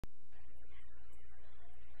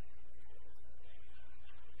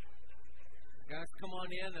guys, come on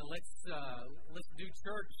in and let's do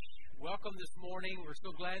church. Welcome this morning. We're so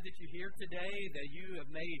glad that you're here today, that you have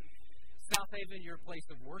made South Haven your place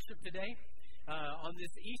of worship today. On this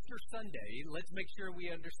Easter Sunday, let's make sure we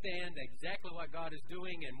understand exactly what God is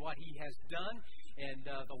doing and what He has done and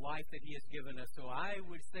the life that He has given us. So I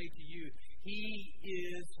would say to you, He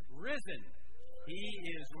is risen. He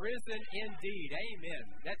is risen indeed.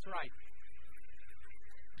 Amen. That's right.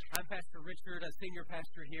 I'm Pastor Richard, a senior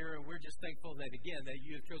pastor here, and we're just thankful that, again, that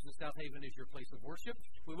you have chosen South Haven as your place of worship.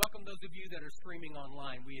 We welcome those of you that are streaming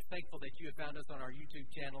online. We are thankful that you have found us on our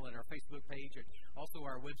YouTube channel and our Facebook page and also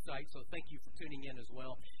our website, so thank you for tuning in as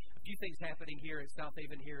well. A few things happening here at South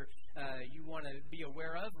Haven here you want to be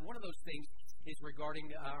aware of. One of those things is regarding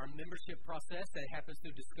our membership process that happens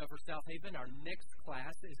through Discover South Haven. Our next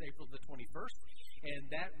class is April the 21st, and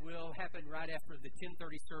that will happen right after the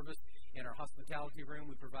 10:30 service in our hospitality room.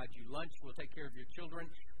 We provide you lunch. We'll take care of your children.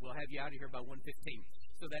 We'll have you out of here by 1:15.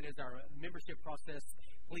 So that is our membership process.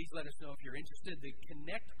 Please let us know if you're interested. The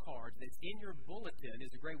Connect card that's in your bulletin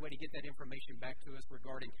is a great way to get that information back to us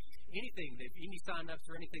regarding anything, any sign-ups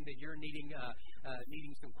or anything that you're needing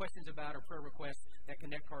some questions about or prayer requests. That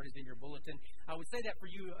Connect card is in your bulletin. I would say that for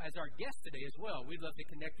you as our guest today as well. We'd love to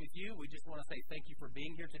connect with you. We just want to say thank you for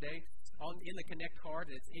being here today. In the Connect card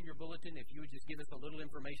that's in your bulletin, if you would just give us a little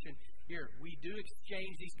information. Here, we do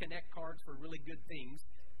exchange these Connect cards for really good things,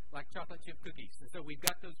 like chocolate chip cookies. And so we've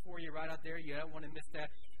got those for you right out there. You don't want to miss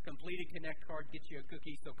that. Completed Connect card gets you a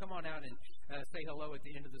cookie. So come on out and say hello at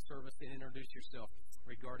the end of the service and introduce yourself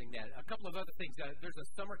regarding that. A couple of other things. There's a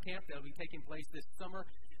summer camp that will be taking place this summer.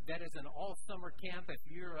 That is an all-summer camp. If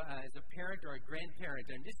you're as a parent or a grandparent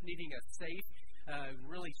and just needing a safe,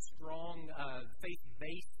 really strong,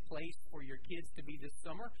 faith-based place for your kids to be this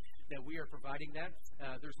summer, that we are providing that.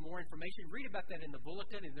 There's more information. Read about that in the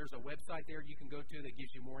bulletin, and there's a website there you can go to that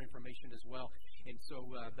gives you more information as well. And so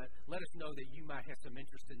but let us know that you might have some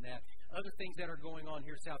interest in that. Other things that are going on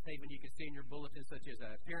here at South Haven, you can see in your bulletin, such as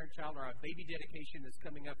a parent-child or a baby dedication that's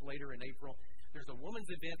coming up later in April. There's a women's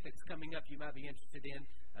event that's coming up you might be interested in,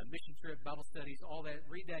 a mission trip, Bible studies, all that.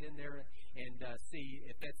 Read that in there and see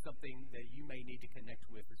if that's something that you may need to connect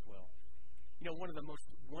with as well. You know, one of the most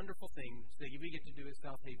wonderful things that we get to do at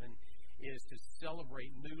South Haven is to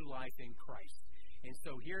celebrate new life in Christ. And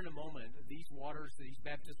so here in a moment, these waters, these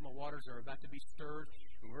baptismal waters are about to be stirred,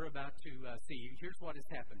 and we're about to see. Here's what has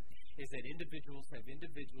happened, is that individuals have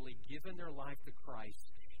individually given their life to Christ,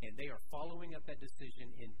 and they are following up that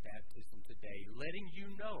decision in baptism today, letting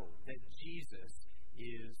you know that Jesus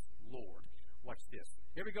is Lord. Watch this.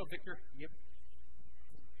 Here we go, Victor. Yep.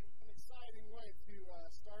 An exciting way to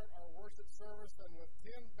start our worship service, and with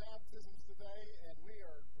 10 baptisms today, and we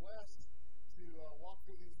are blessed to walk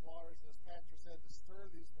through these waters, and as Pastor said, to stir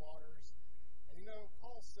these waters. And you know,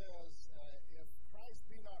 Paul says, if Christ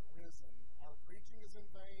be not risen, our preaching is in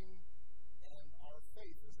vain, and our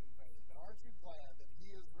faith is in vain. But aren't you glad that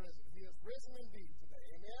He is risen? He is risen indeed today.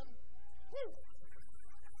 Amen? Woo!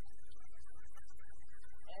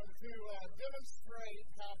 And to demonstrate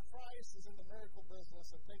how Christ is in the miracle business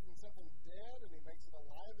of taking something dead and He makes it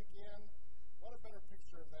alive again, what a better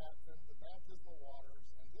picture of that than the baptismal waters.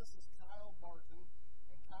 And this is Kyle Barton.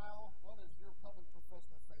 And Kyle, what is your public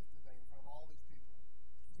profession of faith today in front of all these people?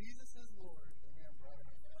 Jesus is Lord. Amen, brother.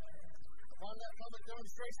 Upon that public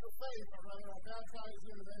demonstration of faith, my brother, I baptize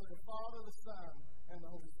you in the name of the Father, the Son, and the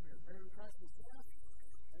Holy Spirit. Bear in Christ His death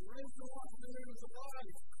and raise to walk in the news of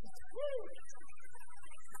life. Woo!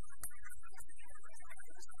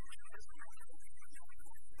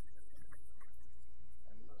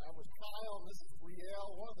 Kyle, and this is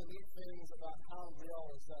Brielle. One of the neat things about Kyle and Brielle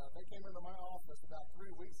is they came into my office about 3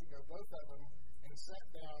 weeks ago, both of them, and sat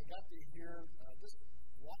down, got to hear, just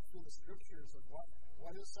walk through the scriptures of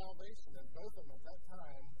what is salvation. And both of them at that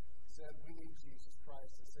time said, we need Jesus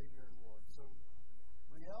Christ as Savior and Lord. So,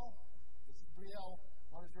 Brielle, this is Brielle.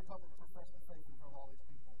 What is your public profession of faith in front of all these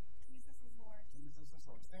people? Jesus is Lord. Jesus is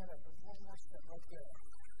Lord. Stand up. There's one more step right there.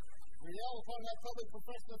 Brielle, upon that public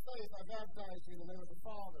profession of faith, I baptize you in the name of the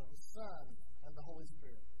Father, the Son, and the Holy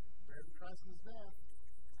Spirit. Bear in Christ His death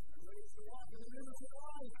and raise to walk in the newness of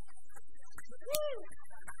life. Woo!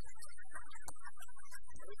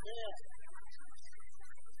 Amen.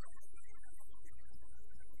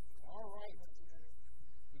 All right.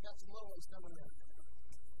 We got some little ones coming in.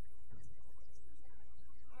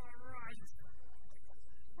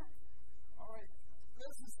 All right.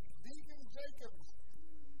 This is Deacon Jacobs.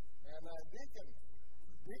 And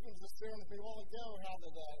Deacon just sharing with me a while ago how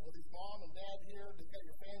that with his mom and dad here, they've got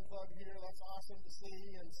your fan club here. That's awesome to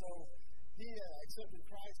see. And so he accepted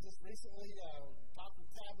Christ just recently, talked with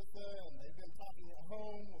Tabitha, and they've been talking at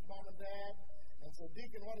home with mom and dad. And so,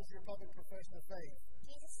 Deacon, what is your public profession of faith?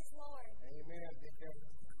 Jesus is Lord. Amen, Deacon.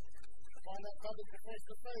 Upon that public profession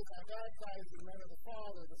of faith, I baptize you in the name of the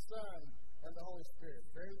Father, the Son, and the Holy Spirit.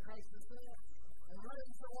 Bearing Christ's death and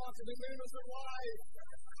ready to walk in the newness of life.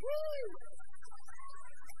 Woo!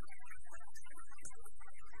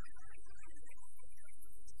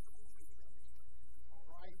 All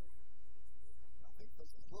right. I think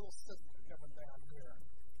there's a little sister coming down here.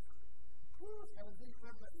 Woo! It's kind of deep,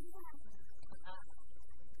 isn't it?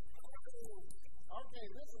 Okay,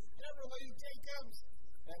 this is Everly Jacobs.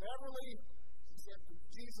 And Everly accepted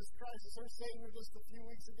Jesus Christ as her Savior just a few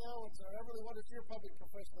weeks ago. And so, Everly, what is your public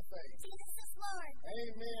profession of faith? Jesus is Lord.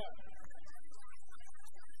 Amen.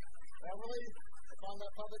 Everly, upon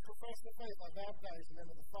that public profession of faith, I baptize in the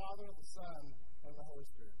name of the Father, the Son, and the Holy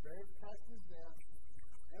Spirit. Buried in Christ's death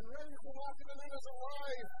and ready to walk in the newness of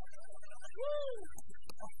life. Woo!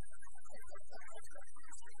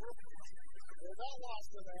 We're not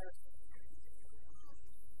lost in there.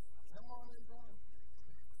 Come on in, brother.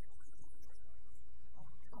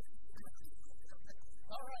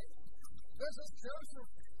 All right. This is Joseph.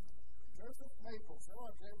 Joseph Maples. Come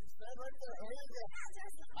on, James. Stand right there. There you go.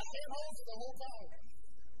 I can't hold you the whole time.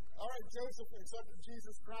 All right, Joseph accepted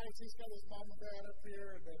Jesus Christ. He's got his mom and dad up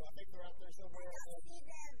here, and I think they're out there somewhere.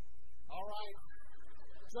 All right.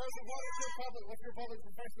 Joseph, what's your public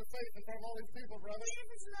profession of faith in front of all these people, brother?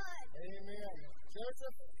 Jesus is Lord. Amen.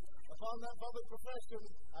 Joseph, upon that public profession,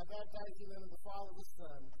 I baptize you in the name of the Father, the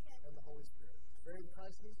Son, and the Holy Spirit. Buried in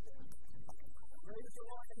Christ is dead. Praise the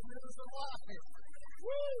Lord, and newness of life.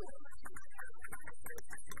 Woo!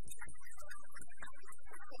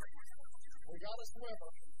 We got a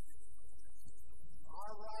swimmer.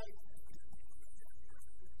 All right.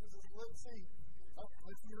 This is Lindsay. Oh,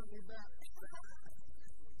 Lindsay, you don't need that.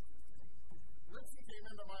 Lindsay came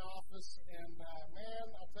into my office, and man,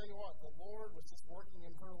 I'll tell you what, the Lord was just working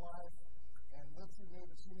in her life, and Lindsay knew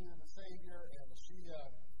that she needed a Savior, and she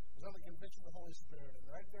was under conviction of the Holy Spirit, and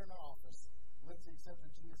right there in our office, Lindsay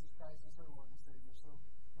accepted Jesus Christ as her Lord and Savior. So,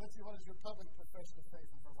 Lindsay, what is your public profession of faith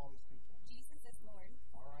in front of all these people? Jesus is Lord.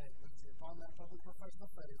 All right, Lindsay, upon that public profession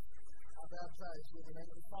of faith, I baptize you in the name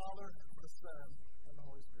of the Father, the Son, and the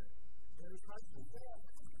Holy Spirit. There is Christ in death.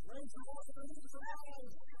 Raise the Lord in the newness of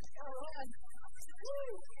life. All right.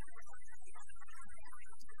 Woo!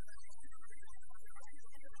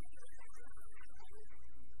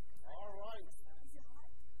 All right.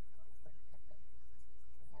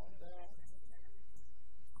 Come on down.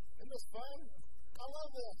 Isn't this fun? I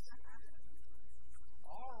love this.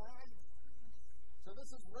 All right. So this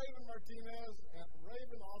is Raven Martinez, and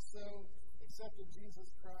Raven also accepted Jesus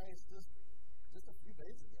Christ just a few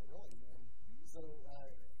days ago, really. And so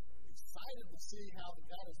excited to see how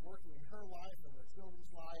God is working in her life and her children's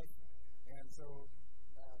life. And so,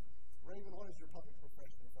 Raven, what is your public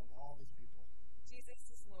profession from all these people? Jesus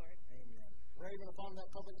is Lord. Amen. Raven, upon that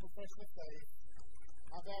public profession of faith,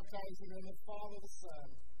 I baptize you in the Father, the Son,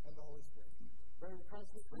 and the Holy Spirit. Bearing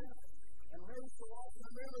Christ's death and raised to walk in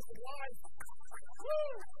the newness of life.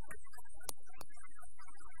 Woo!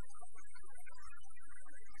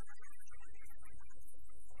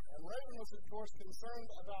 And Raven was, of course, concerned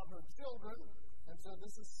about her children, and so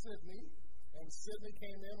this is Sydney. And Sydney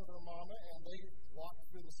came in with her mama, and they walked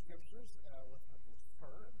through the scriptures with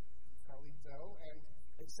her and Carlito, and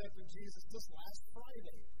accepted Jesus just last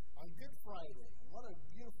Friday, on Good Friday. And what a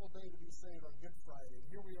beautiful day to be saved on Good Friday. And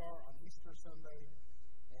here we are on Easter Sunday,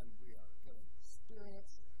 and we are going to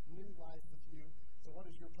experience new life with you. So what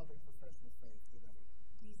is your public profession of faith today?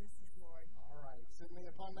 Jesus is Lord. All right. Sydney,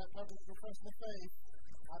 upon that public profession of faith,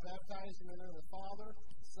 I baptize you in the name of the Father,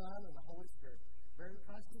 the Son, and the Holy Spirit. Bearing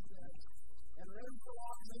Christ's death and ready to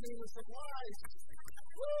walk in the newness of life.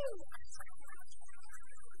 Woo!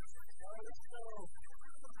 All right, let's go.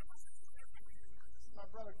 This is my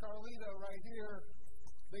brother Carlito right here.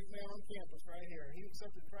 Big man on campus right here. He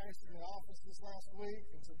accepted Christ in the office this last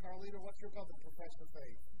week. And so, Carlito, what's your public profession of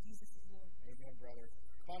faith? Jesus is Lord. Amen, brother.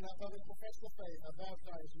 Upon that public profession of faith, I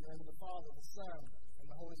baptize you in the name of the Father, the Son, and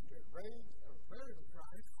the Holy Spirit. Buried in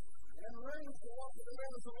Christ and raised to walk in the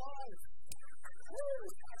newness of life. Woo!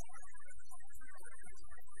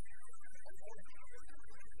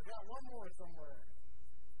 We got one more somewhere.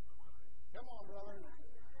 Come on, brother.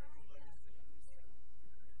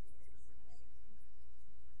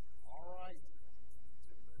 All right.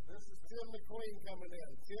 This is Tim McQueen coming in.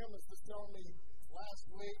 Tim was just telling me last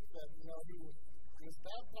week that, he was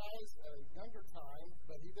baptized at a younger time,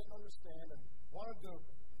 but he didn't understand and wanted to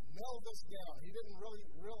nail this down. He didn't really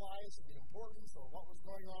realize the importance or what was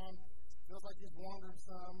going on. Feels like he's wandered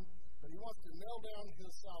some, but he wants to nail nail down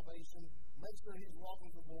his salvation, make sure he's walking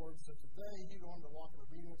with the Lord. So today he wanted to walk in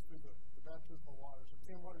obedience through the baptismal water. So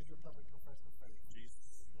Tim, what is your public profession of faith?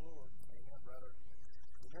 Jesus is Lord. Amen, brother.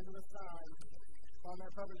 Remember this time, upon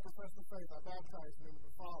that public profession of faith, I baptize in the name of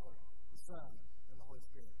the Father, the Son, and the Holy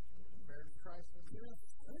Spirit. Bear to Christ and Jesus.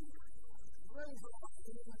 Ready for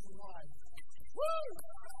the life. Woo!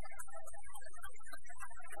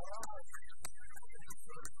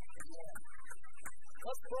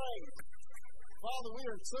 Let's pray. Father, we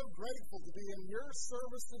are so grateful to be in your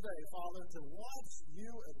service today, Father, to watch you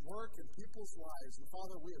at work in people's lives. And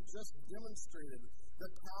Father, we have just demonstrated the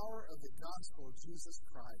power of the gospel of Jesus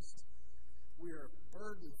Christ. We are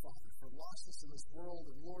burdened, Father, for losses in this world.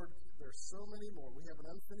 And Lord, there are so many more. We have an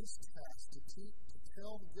unfinished task to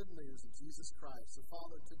tell the good news of Jesus Christ. So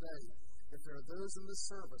Father, today, if there are those in this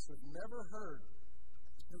service who have never heard,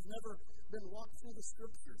 who've never been walked through the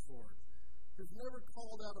Scriptures, Lord, who've never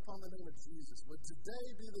called out upon the name of Jesus, would today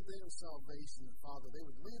be the day of salvation, Father? They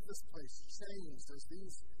would leave this place changed as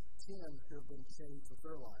these 10 who have been changed with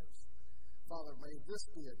their lives. Father, may this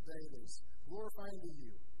be a day that is glorifying to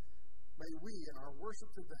you. May we, in our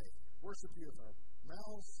worship today, worship you with our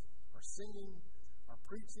mouths, our singing, our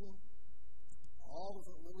preaching, all of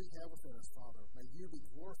it that we have within us, Father. May you be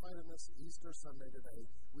glorified in this Easter Sunday today.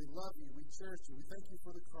 We love you. We cherish you. We thank you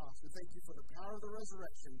for the cross. We thank you for the power of the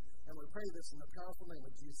resurrection. And we pray this in the powerful name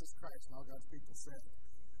of Jesus Christ. And all God's people said,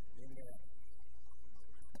 amen.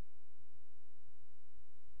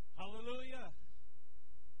 Hallelujah.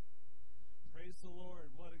 Praise the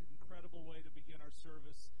Lord. What an incredible way to begin our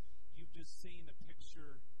service. You've just seen a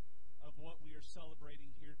picture of what we are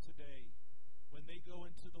celebrating here today. When they go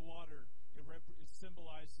into the water, it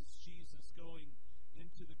symbolizes Jesus going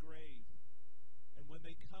into the grave. And when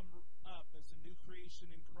they come up as a new creation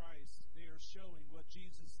in Christ, they are showing what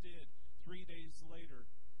Jesus did 3 days later.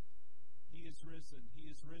 He is risen. He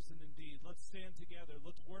is risen indeed. Let's stand together.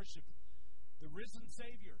 Let's worship the risen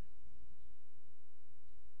Savior.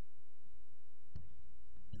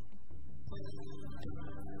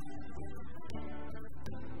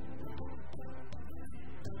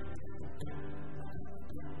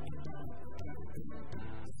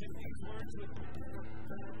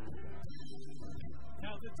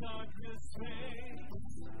 Now the darkness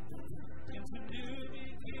fades into new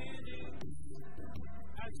beginning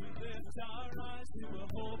as we lift our eyes to a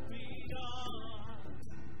hope beyond.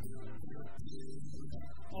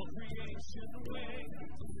 All creation waits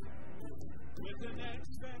with an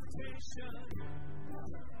expectation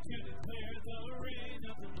to declare the reign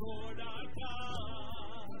of the Lord our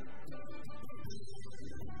God.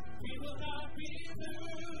 We will not be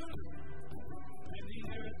moved when the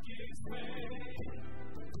earth gives way,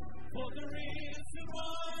 for the risen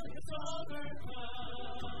one has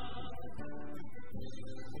overcome.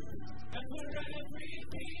 And for every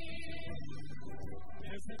king,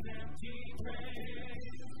 there's an empty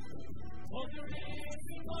grave, for the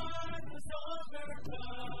risen one has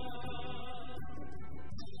overcome.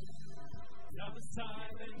 Now the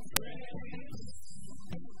silence breaks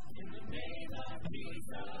in the name of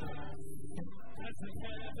Jesus, as the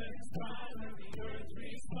heavens cry and the earth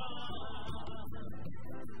responds.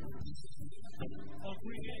 All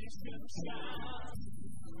creation shouts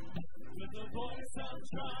with the voice of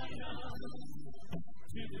triumph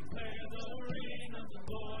to declare the reign of the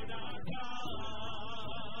Lord our God.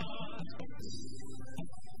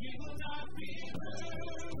 We will not be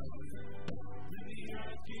moved when the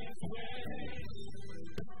earth gives way,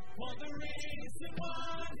 for the risen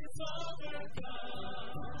one is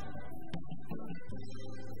overcome.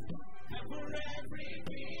 And for every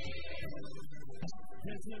being,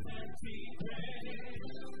 there's an empty grave,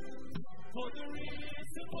 for the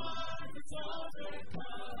risen one is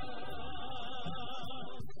overcome.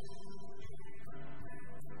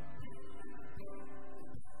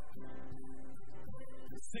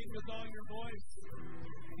 Sing with all your voice.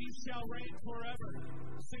 He shall reign forever.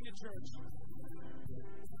 Sing it, church.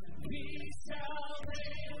 He shall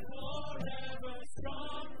reign forever.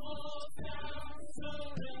 Strongholds down,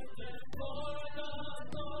 surrender for the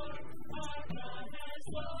Lord. Our God has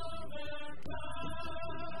overcome.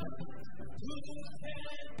 Who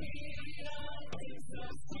can be against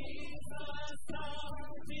us? Jesus, our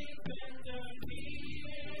defender. He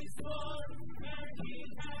is Lord, and He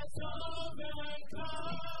has overcome.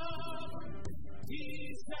 He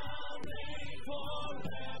shall reign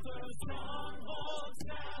forever. Strongholds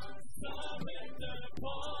down, surrender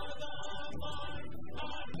for the Lord.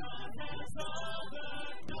 Our God has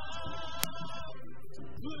overcome.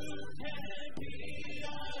 Who can be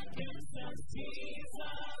against us?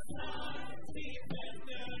 Jesus, our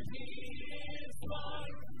defender. He is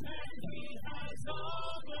Lord, and He has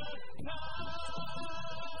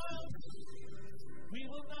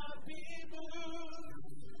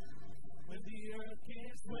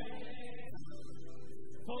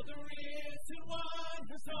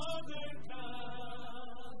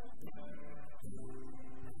overcome.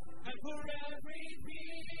 And for every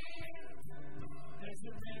fear, there's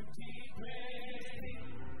an empty grave.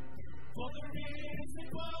 For the risen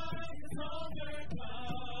one is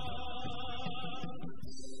overcome.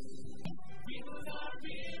 We will not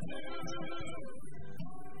be moved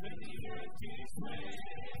when the earth is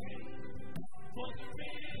swayed. For the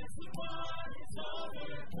risen one is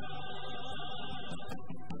overcome.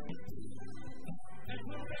 And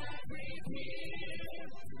for every fear,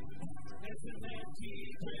 there's an empty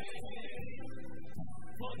grave.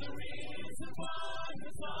 For the risen one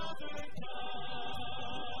is overcome.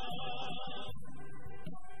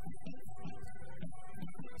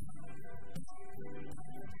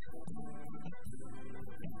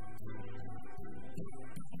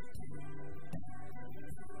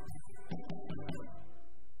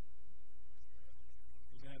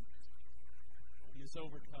 Amen. He is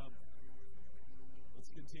overcome.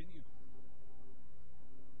 Let's continue.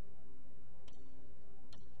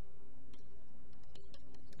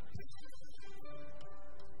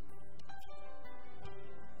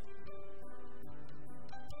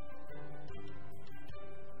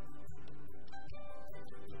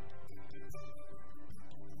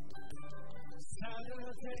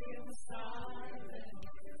 Saturday was silent,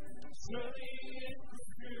 surely it was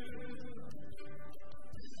true.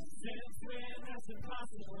 Since when has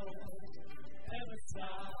impossible ever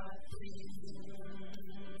stopped you?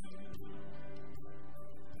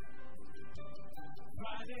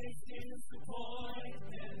 Friday's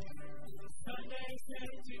disappointment, Sunday's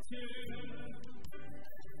empty too.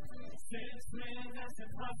 Since when has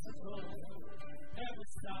impossible ever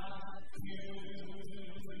stopped you?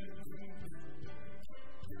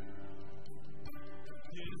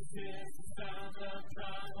 This is the sound of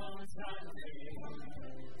trouble Sunday.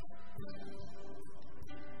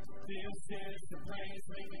 This is the place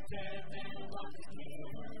when the dead men walk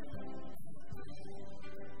again.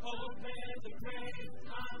 Open the grave,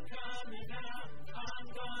 I'm coming out. I'm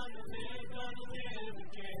gonna live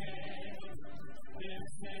again.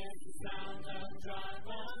 This is the sound of dry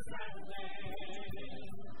bones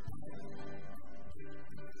rattling.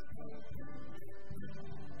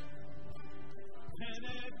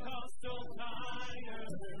 Pentecostal fire,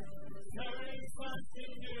 stirring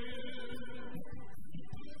something new.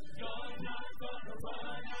 You're not gonna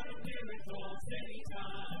run out of miracles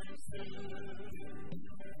anytime soon.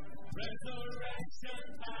 Resurrection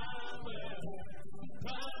power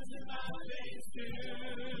comes in my veins too.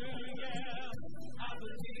 Yeah, I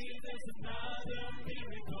believe there's another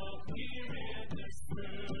miracle here in this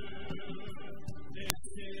room. This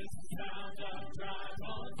is the sound of dry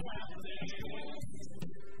bones rattling.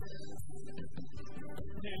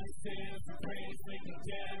 This is the praise making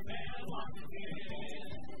dead man walk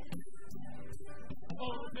again.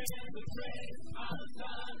 Open the grave, I'm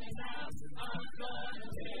coming out. I'm gonna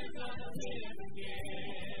live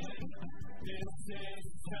again. This is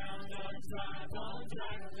the sound of dry bones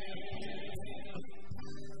rattling.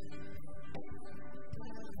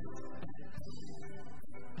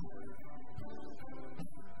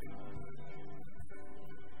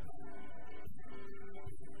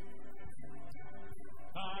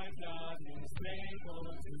 Our God is able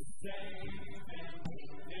to save and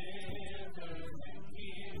deliver and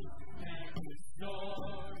heal and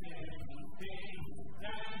restore anything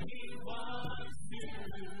that He wants to.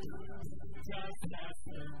 Just as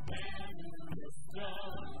the man who was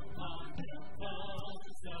thrown on the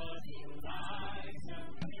bones of Elijah,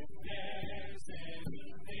 if there's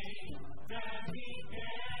anything that He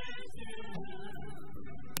can do.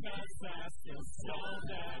 Just as the soul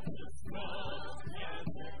that was broken and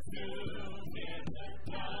the tomb in the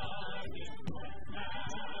garden, what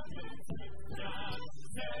happens if God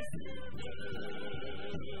says to move?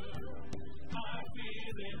 I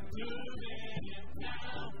feel Him moving it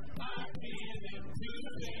now. I feel Him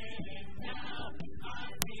moving it now. I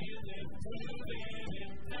feel Him moving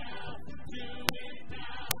it now. Do it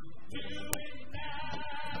now. Do it now.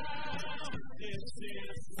 This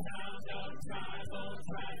is the sound of tribals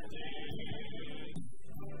rattling.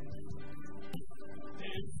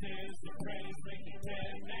 This is the praise making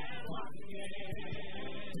dead man walk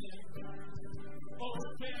again.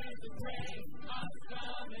 Open the grave, I'm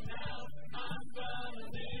coming out. I'm gonna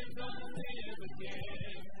live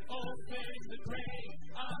again. Open the grave,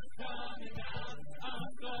 I'm coming out. I'm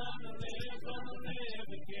gonna live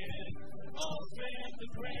again. Open the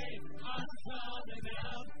grave, I'm coming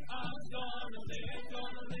out. I'm gonna live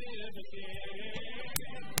again.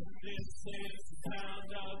 This is the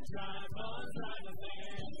sound of dry bones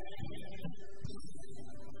rattling.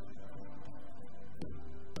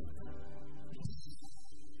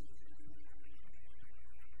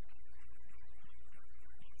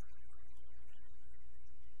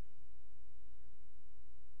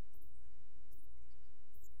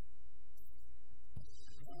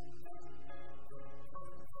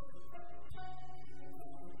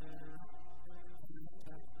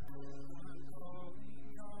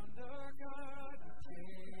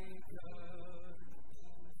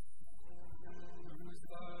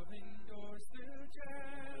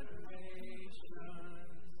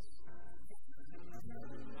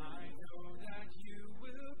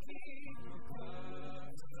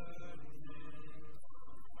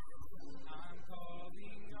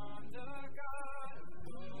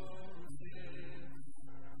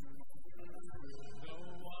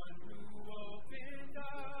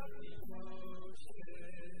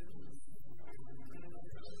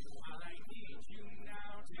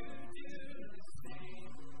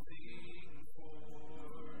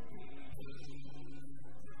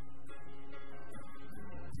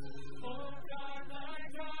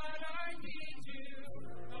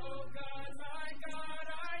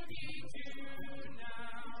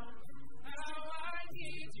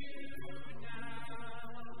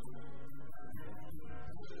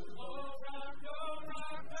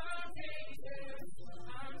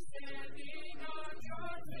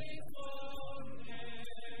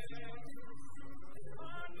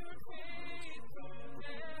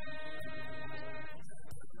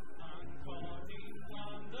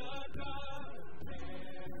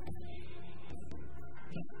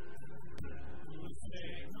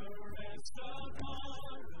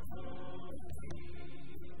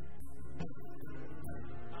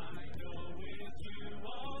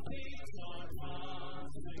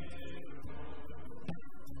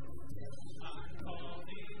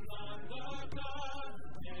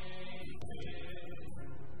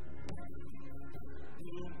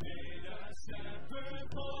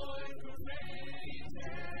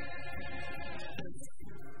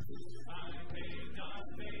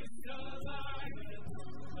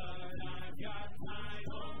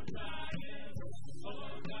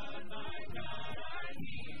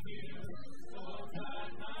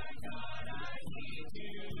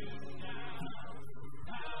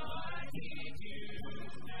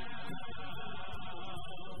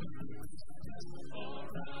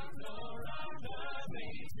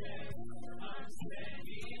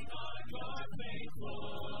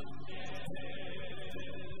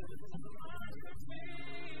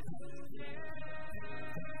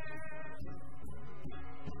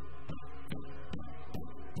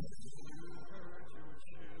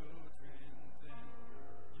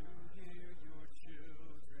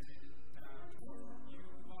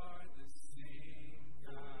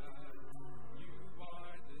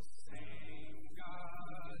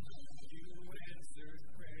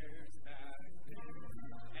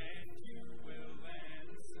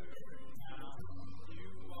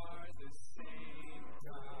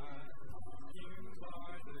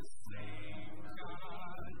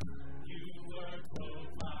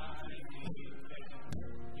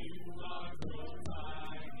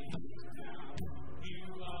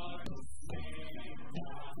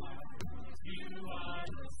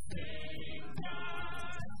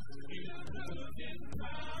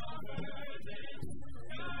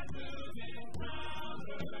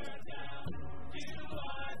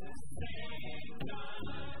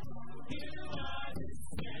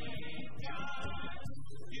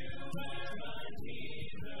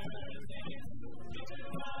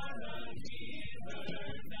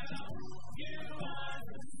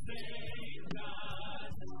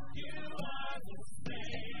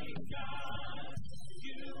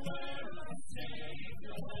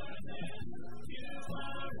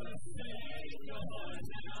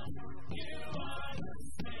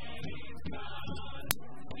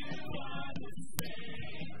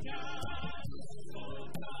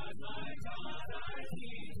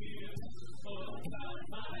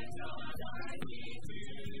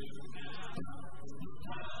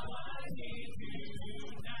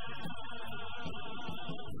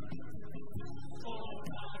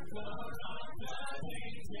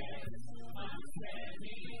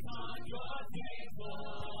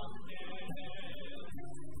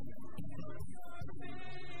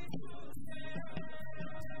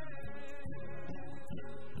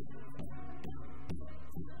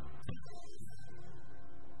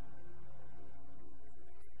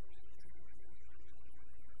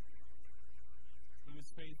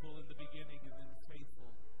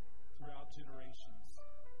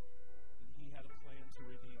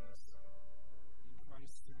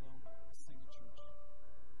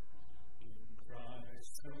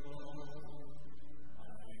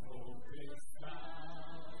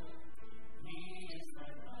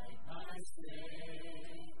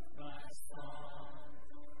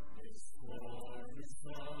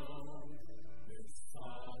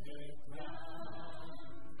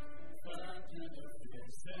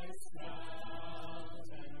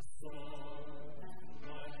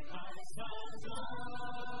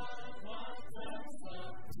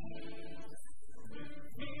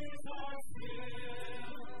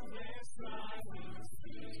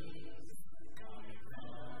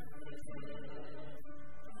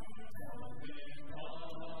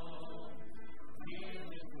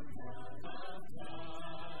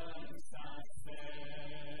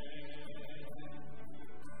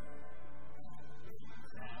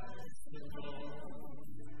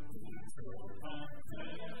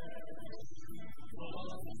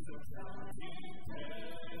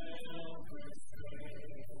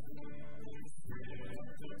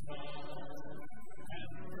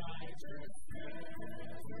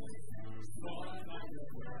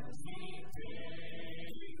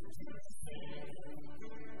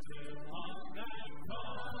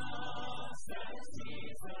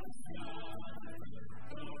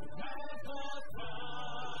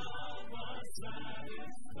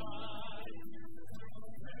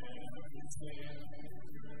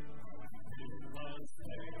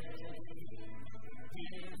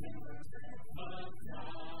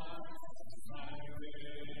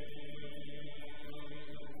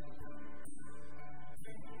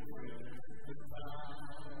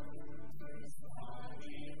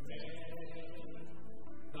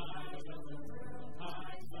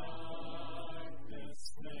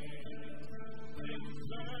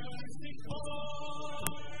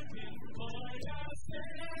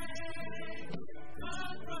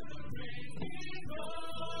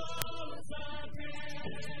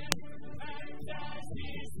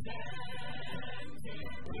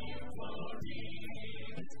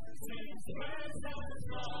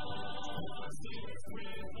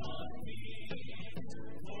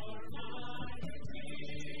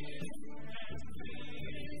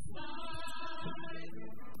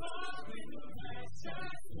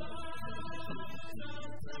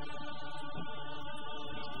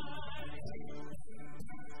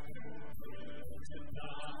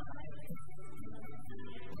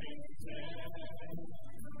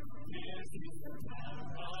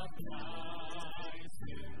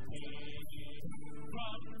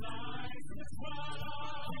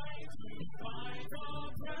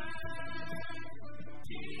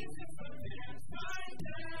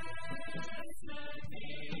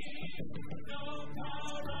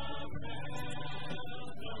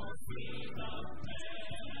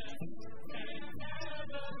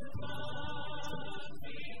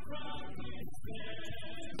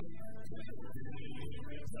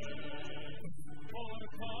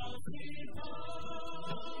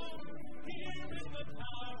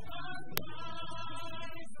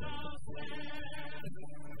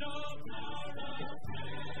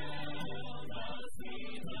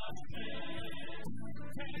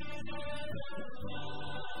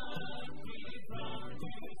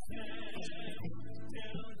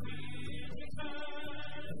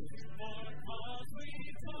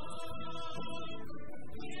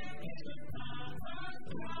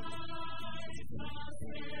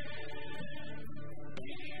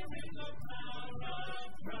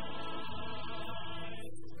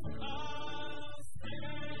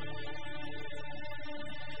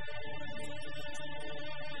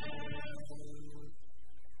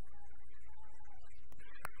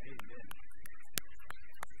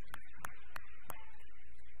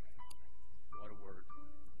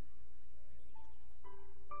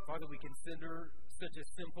 Father, we consider such a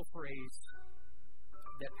simple phrase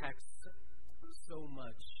that packs so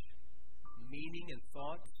much meaning and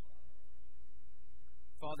thought.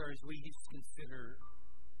 Father, as we just consider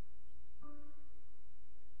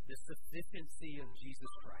the sufficiency of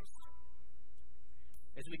Jesus Christ,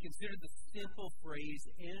 as we consider the simple phrase,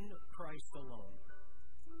 in Christ alone,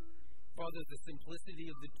 Father, the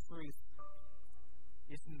simplicity of the truth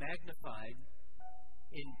is magnified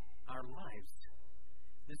in our lives.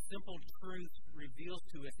 The simple truth reveals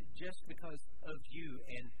to us that just because of you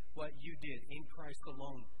and what you did in Christ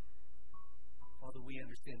alone, Father, we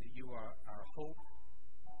understand that you are our hope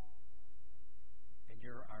and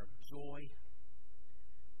you're our joy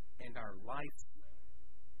and our life,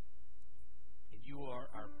 and you are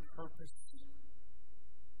our purpose.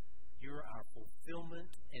 You're our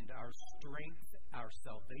fulfillment and our strength, our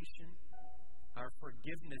salvation, our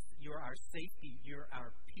forgiveness. You're our safety. You're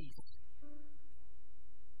our peace.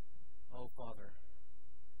 Oh, Father,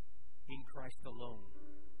 in Christ alone,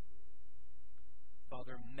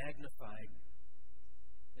 Father, magnified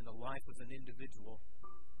in the life of an individual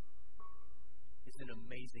is an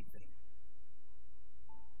amazing thing.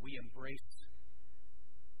 We embrace,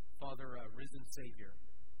 Father, a risen Savior.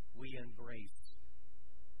 We embrace,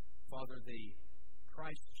 Father, the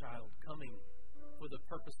Christ child coming for the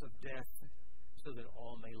purpose of death so that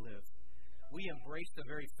all may live. We embrace the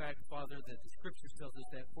very fact, Father, that the Scriptures tells us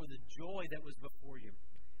that for the joy that was before you,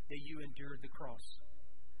 that you endured the cross.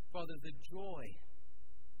 Father, the joy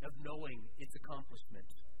of knowing its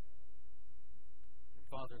accomplishment. And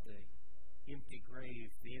Father, the empty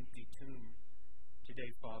grave, the empty tomb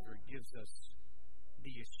today, Father, gives us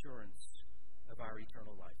the assurance of our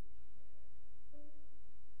eternal life.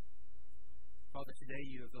 Father, today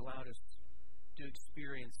you have allowed us to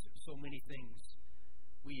experience so many things.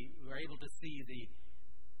 We were able to see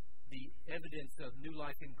the evidence of new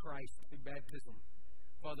life in Christ through baptism.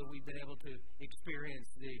 Father, we've been able to experience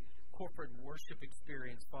the corporate worship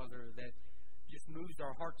experience, Father, that just moves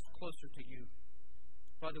our hearts closer to you.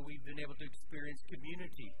 Father, we've been able to experience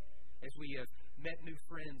community as we have met new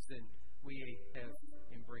friends and we have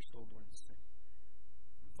embraced old ones.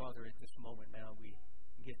 Father, at this moment now, we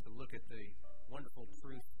get to look at the wonderful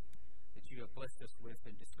truth that you have blessed us with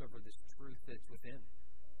and discover this truth that's within.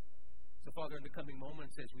 So, Father, in the coming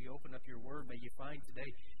moments as we open up your word, may you find today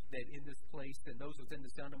that in this place and those within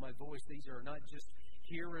the sound of my voice, these are not just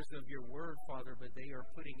hearers of your word, Father, but they are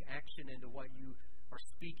putting action into what you are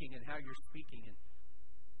speaking and how you're speaking. And,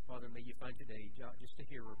 Father, may you find today not just a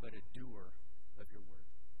hearer, but a doer of your word.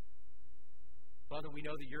 Father, we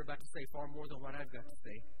know that you're about to say far more than what I've got to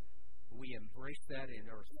say. We embrace that and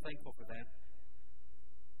are thankful for that.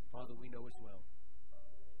 Father, we know as well,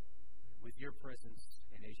 with your presence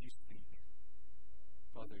and as you speak,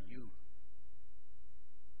 Father, you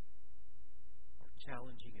are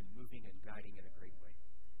challenging and moving and guiding in a great way.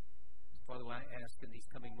 Father, I ask in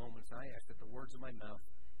these coming moments, I ask that the words of my mouth,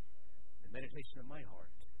 the meditation of my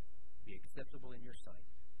heart be acceptable in your sight.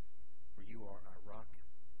 For you are our rock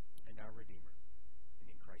and our Redeemer.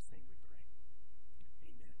 And in Christ's name we pray.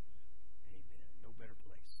 Amen. Amen. No better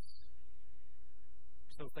place.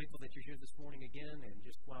 So thankful that you're here this morning again, and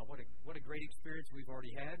just, wow, what a great experience we've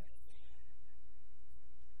already had.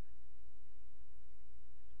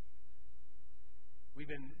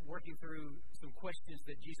 We've been working through some questions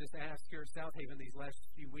that Jesus asked here at South Haven these last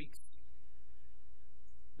few weeks.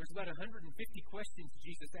 There's about 150 questions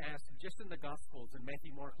Jesus asked just in the Gospels in Matthew,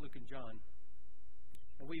 Mark, Luke, and John.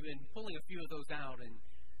 And we've been pulling a few of those out and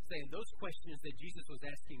saying those questions that Jesus was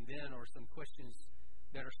asking then are some questions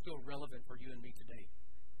that are still relevant for you and me today.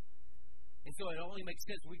 And so it only makes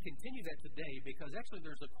sense we continue that today, because actually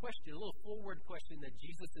there's a question, a little forward question that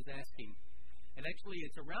Jesus is asking. And actually,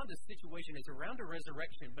 it's around a situation, it's around a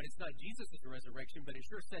resurrection, but it's not Jesus' resurrection, but it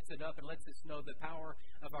sure sets it up and lets us know the power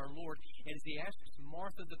of our Lord. And as he asks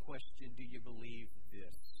Martha the question, do you believe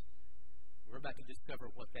this? We're about to discover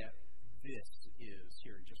what that this is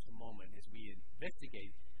here in just a moment as we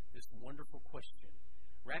investigate this wonderful question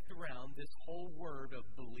wrapped around this whole word of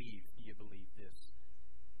believe. Do you believe this?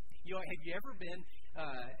 You know, have you ever been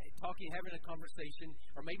having a conversation,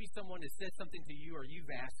 or maybe someone has said something to you, or you've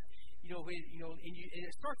asked, and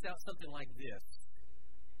it starts out something like this.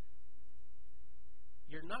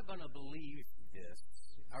 You're not going to believe this.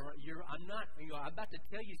 I'm about to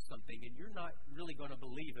tell you something, and you're not really going to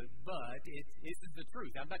believe it, but this is the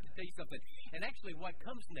truth. I'm about to tell you something. And actually, what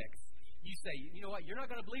comes next, you say, you know what, you're not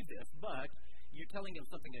going to believe this, but you're telling them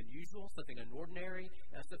something unusual, something unordinary,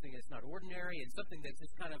 something that's not ordinary, and something that's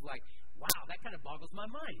just kind of like, wow, that kind of boggles my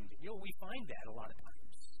mind. You know, we find that a lot of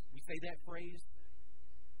times. We say that phrase.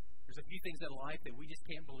 There's a few things in life that we just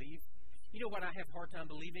can't believe. You know what I have a hard time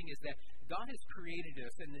believing is that God has created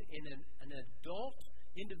us, and an adult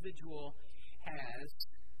individual has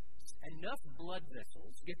enough blood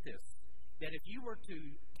vessels, get this, that if you were to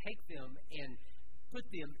take them and put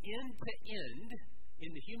them end to end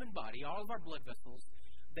in the human body, all of our blood vessels,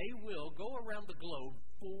 they will go around the globe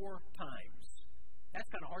 4 times. That's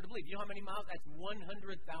kind of hard to believe. You know how many miles? That's 100,000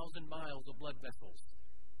 miles of blood vessels.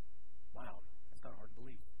 Wow, that's kind of hard to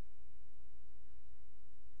believe.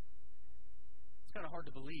 It's kind of hard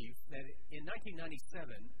to believe that in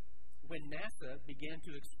 1997, when NASA began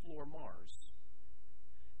to explore Mars,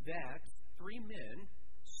 that 3 men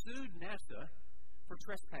sued NASA for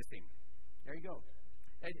trespassing. There you go.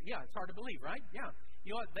 And, yeah, it's hard to believe, right? Yeah.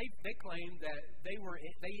 You know what? They claim that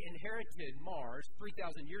they inherited Mars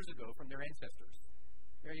 3,000 years ago from their ancestors.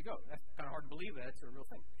 There you go. That's kind of hard to believe. That's a real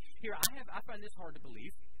thing. Here, I find this hard to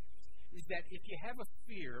believe, is that if you have a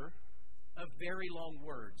fear of very long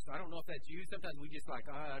words. I don't know if that's you. Sometimes we just like,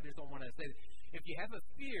 I just don't want to say it. If you have a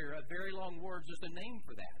fear of very long words, there's a name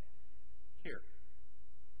for that. Here.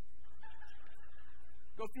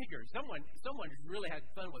 Go figure. Someone really had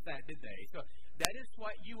fun with that, did they? So that is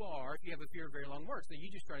what you are if you have a fear of very long words. So you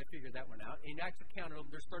just try to figure that one out. And I actually counted them.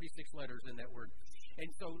 There's 36 letters in that word. And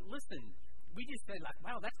so, listen, we just say, like,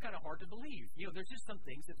 wow, that's kind of hard to believe. You know, there's just some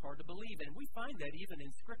things that's hard to believe. And we find that even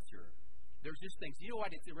in Scripture. There's just things. You know what?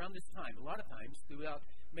 It's around this time, a lot of times, throughout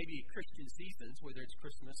maybe Christian seasons, whether it's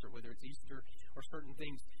Christmas or whether it's Easter or certain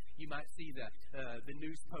things, you might see the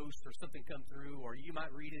news post or something come through, or you might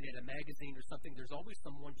read it in a magazine or something. There's always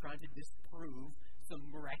someone trying to disprove some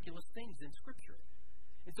miraculous things in Scripture.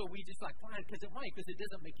 And so we just like, why? Because it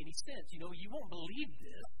doesn't make any sense. You know, you won't believe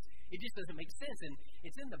this. It just doesn't make sense. And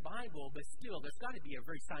it's in the Bible, but still, there's got to be a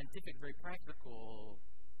very scientific, very practical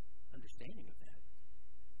understanding of that.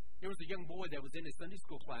 There was a young boy that was in his Sunday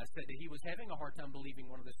school class that he was having a hard time believing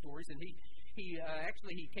one of the stories, and he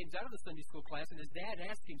came out of the Sunday school class, and his dad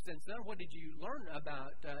asked him, "Son, what did you learn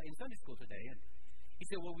about in Sunday school today?" And he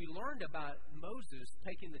said, "Well, we learned about Moses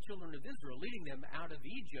taking the children of Israel, leading them out of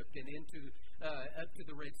Egypt and into up to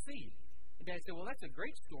the Red Sea." And Dad said, "Well, that's a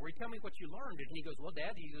great story. Tell me what you learned." And he goes, "Well,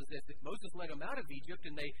 Dad," he goes, "if Moses led them out of Egypt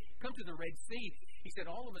and they come to the Red Sea," he said,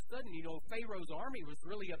 "all of a sudden, you know, Pharaoh's army was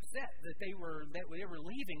really upset that they were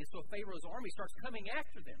leaving, and so Pharaoh's army starts coming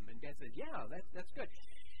after them." And Dad said, "Yeah, that's good."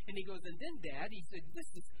 And he goes, "And then, Dad," he said,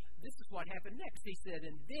 this is what happened next." He said,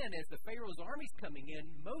 "And then as the Pharaoh's army's coming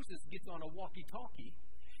in, Moses gets on a walkie-talkie,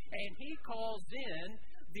 and he calls in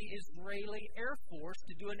the Israeli Air Force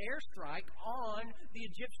to do an airstrike on the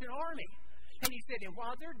Egyptian army." And he said, and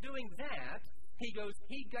while they're doing that, he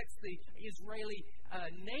gets the Israeli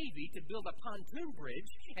Navy to build a pontoon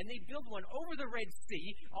bridge, and they build one over the Red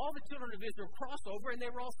Sea. All the children of Israel cross over, and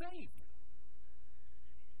they were all saved.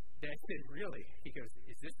 Dad said, "Really?" He goes,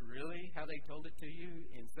 "Is this really how they told it to you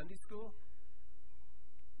in Sunday school?"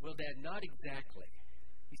 "Well, Dad, not exactly."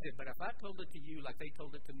 He said, but if I told it to you like they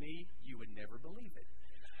told it to me, you would never believe it.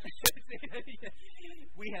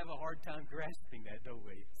 We have a hard time grasping that, don't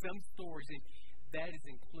we? Some stories, that is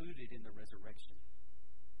included in the resurrection.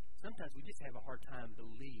 Sometimes we just have a hard time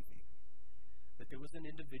believing that there was an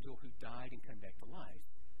individual who died and came back to life.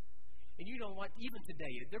 And you know what? Even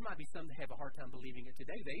today, there might be some that have a hard time believing it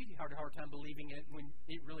today. They had a hard time believing it when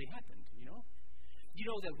it really happened, you know? You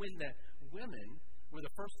know that when the women were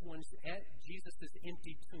the first ones at Jesus'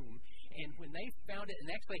 empty tomb, and when they found it and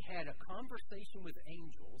actually had a conversation with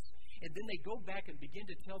angels, and then they go back and begin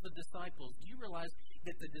to tell the disciples, do you realize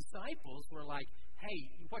that the disciples were like, hey,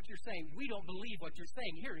 what you're saying, we don't believe what you're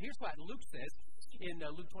saying. Here's what Luke says in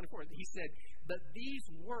Luke 24. He said, but these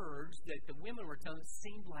words that the women were telling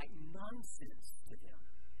seemed like nonsense to them.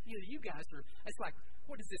 You know, you guys are, it's like,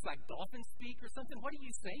 what is this, like dolphin speak or something? What are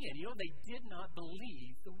you saying? You know, they did not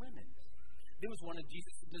believe the women. There was one of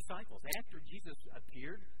Jesus' disciples. After Jesus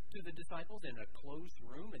appeared to the disciples in a closed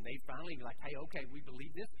room, and they finally like, hey, okay, we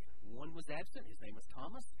believe this. One was absent. His name was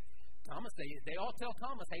Thomas. Thomas, they all tell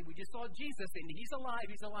Thomas, hey, we just saw Jesus, and he's alive.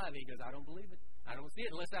 And he goes, I don't believe it. I don't see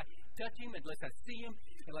it unless I touch him, unless I see him,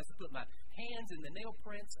 unless I put my hands in the nail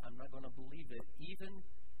prints. I'm not going to believe it. Even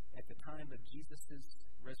at the time of Jesus'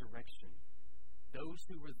 resurrection, those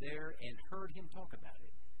who were there and heard him talk about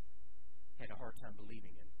it had a hard time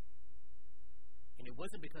believing it. And it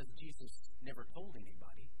wasn't because Jesus never told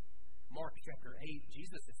anybody. Mark chapter 8,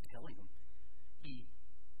 Jesus is telling them. He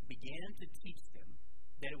began to teach them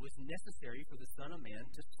that it was necessary for the Son of Man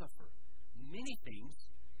to suffer many things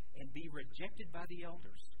and be rejected by the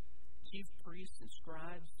elders, chief priests and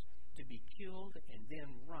scribes, to be killed and then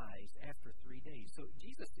rise after 3 days. So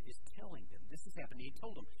Jesus is telling them this is happening. He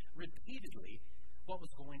told them repeatedly what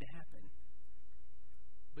was going to happen.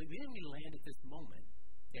 But then we land at this moment,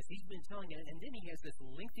 as he's been telling it, and then he has this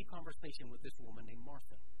lengthy conversation with this woman named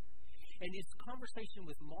Martha. And his conversation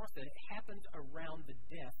with Martha happened around the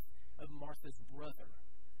death of Martha's brother.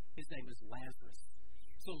 His name is Lazarus.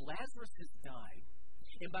 So Lazarus has died.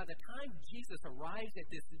 And by the time Jesus arrives at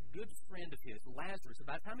this good friend of his, Lazarus,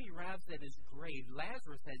 by the time he arrives at his grave,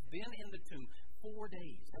 Lazarus has been in the tomb 4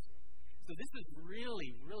 days. So this is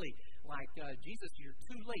really, really like, Jesus, you're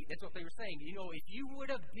too late. That's what they were saying. You know, if you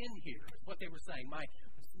would have been here, is what they were saying.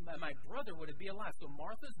 My brother would have been alive. So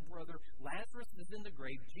Martha's brother, Lazarus, is in the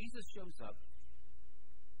grave. Jesus shows up.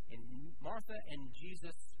 And Martha and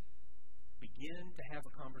Jesus begin to have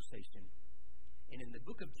a conversation. And in the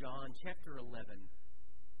book of John, chapter 11,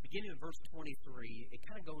 beginning in verse 23, it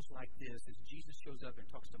kind of goes like this as Jesus shows up and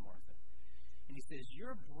talks to Martha. And he says,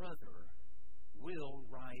 your brother will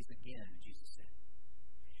rise again, Jesus said.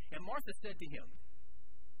 And Martha said to him,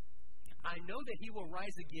 I know that he will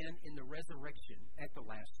rise again in the resurrection at the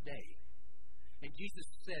last day. And Jesus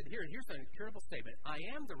said, here's an incredible statement. I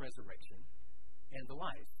am the resurrection and the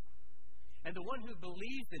life. And the one who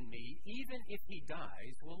believes in me, even if he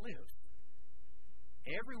dies, will live.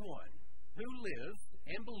 Everyone who lives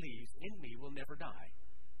and believes in me will never die.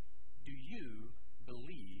 Do you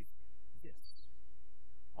believe this?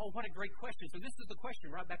 Oh, what a great question. So this is the question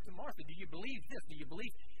right back to Martha. Do you believe this? Do you believe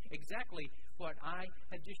exactly what I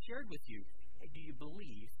had just shared with you? Do you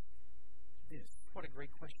believe this? What a great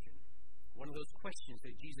question. One of those questions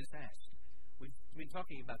that Jesus asked. We've been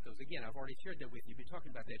talking about those. Again, I've already shared that with you. We've been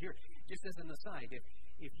talking about that here. Just as an aside,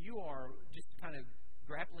 if you are just kind of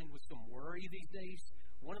grappling with some worry these days,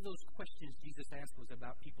 one of those questions Jesus asked was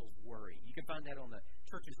about people's worry. You can find that on the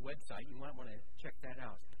church's website. You might want to check that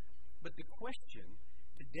out. But the question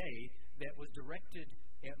today that was directed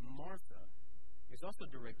at Martha is also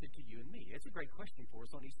directed to you and me. It's a great question for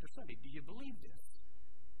us on Easter Sunday. Do you believe this?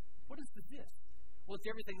 What is the this? Well, it's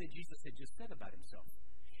everything that Jesus had just said about himself.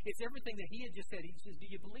 It's everything that he had just said. He says, do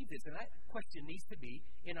you believe this? And that question needs to be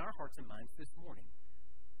in our hearts and minds this morning.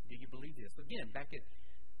 Do you believe this? Again, back at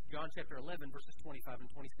John chapter 11, verses 25 and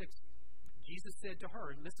 26, Jesus said to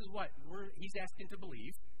her, this is what he's asking to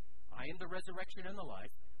believe. I am the resurrection and the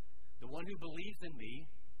life. The one who believes in me,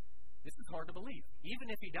 this is hard to believe. Even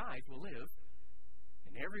if he dies, will live.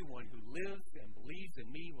 And everyone who lives and believes in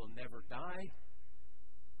me will never die.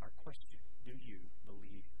 Our question, do you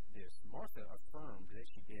believe this? Martha affirmed that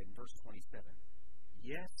she did in verse 27.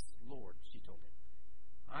 Yes, Lord, she told him.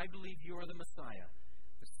 I believe you are the Messiah,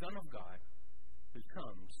 the Son of God, who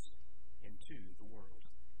comes into the world.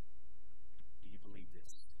 Do you believe this?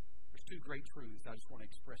 There's two great truths I just want to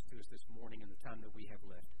express to us this morning in the time that we have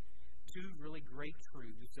left. Two really great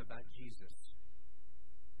truths about Jesus.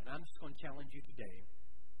 And I'm just going to challenge you today.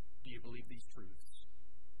 Do you believe these truths?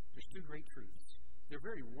 There's two great truths. They're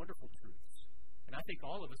very wonderful truths. And I think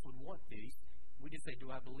all of us would want these. We just say,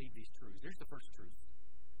 do I believe these truths? Here's the first truth.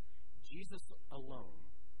 Jesus alone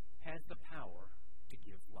has the power to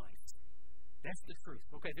give life. That's the truth.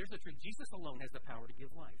 Okay, there's the truth. Jesus alone has the power to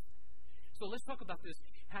give life. So let's talk about this.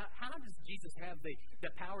 How does Jesus have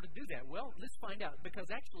the power to do that? Well, let's find out. Because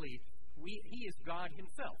actually, He is God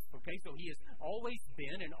Himself. Okay, so He has always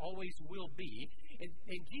been and always will be.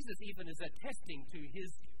 And Jesus even is attesting to His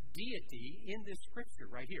deity in this scripture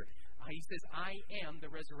right here. He says, I am the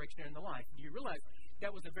resurrection and the life. Do you realize that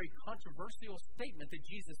was a very controversial statement that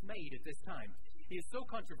Jesus made at this time? It is so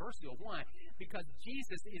controversial. Why? Because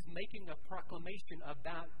Jesus is making a proclamation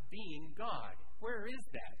about being God. Where is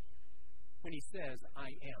that? When He says, I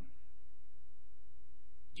am.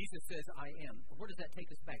 Jesus says, I am. Where does that take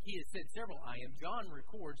us back? He has said several I am. John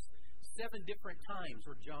records 7 different times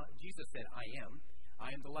where Jesus said, I am. I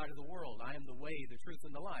am the light of the world. I am the way, the truth,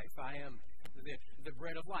 and the life. I am the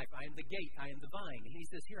bread of life. I am the gate. I am the vine. And He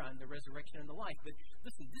says here, I am the resurrection and the life. But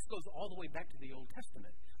listen, this goes all the way back to the Old Testament.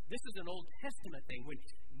 This is an Old Testament thing. When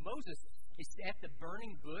Moses is at the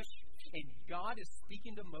burning bush, and God is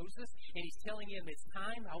speaking to Moses, and He's telling him, it's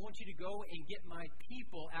time, I want you to go and get my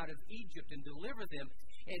people out of Egypt and deliver them.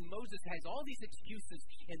 And Moses has all these excuses,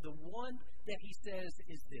 and the one that he says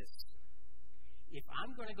is this: if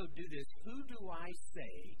I'm going to go do this, who do I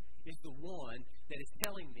say is the one that is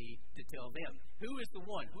telling me to tell them? Who is the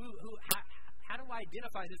one? How do I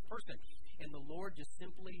identify this person? And the Lord just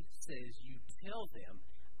simply says, you tell them,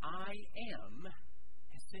 I am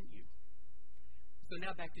has sent you. So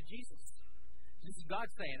now back to Jesus. This is God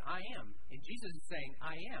saying, I am. And Jesus is saying,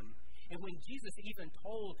 I am. And when Jesus even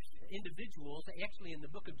told individuals, actually in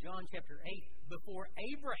the book of John chapter 8, before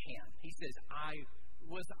Abraham, He says, I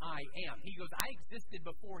am. He goes, I existed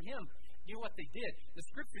before him. You know what they did? The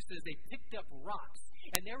scripture says they picked up rocks,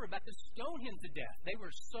 and they were about to stone him to death. They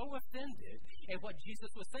were so offended at what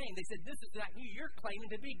Jesus was saying. They said, this is not you. You're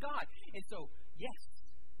claiming to be God. And so, yes,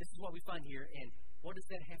 this is what we find here. And what does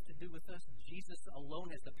that have to do with us? Jesus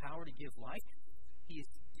alone has the power to give life. He is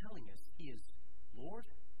telling us He is Lord.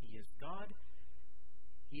 He is God.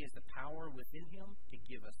 He has the power within Him to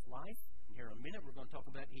give us life. And here in a minute we're going to talk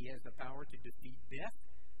about He has the power to defeat death.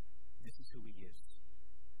 This is who He is.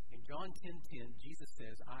 In John 10:10, Jesus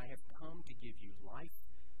says, I have come to give you life,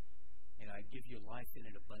 and I give you life in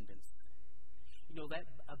an abundance. You know, that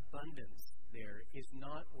abundance there is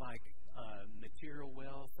not like material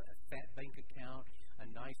wealth, a fat bank account, a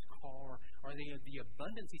nice car, or the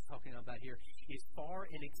abundance He's talking about here is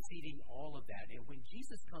far and exceeding all of that. And when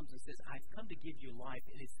Jesus comes and says, I've come to give you life,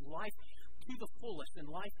 and it's life to the fullest,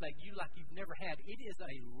 and life like you've never had, it is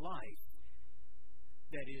a life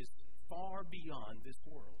that is far beyond this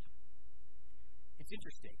world. It's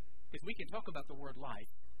interesting, because we can talk about the word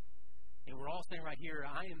life, and we're all saying right here,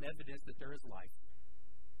 I am evidence that there is life.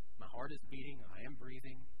 My heart is beating, I am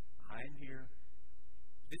breathing, I am here.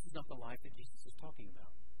 This is not the life that Jesus is talking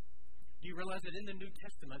about. Do you realize that in the New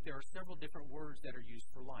Testament there are several different words that are used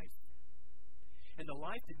for life? And the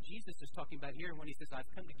life that Jesus is talking about here when He says, I've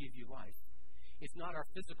come to give you life, it's not our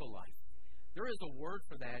physical life. There is a word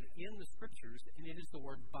for that in the Scriptures, and it is the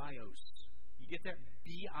word bios. You get that?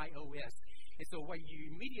 B-I-O-S. And so what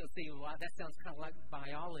you immediately think, well, that sounds kind of like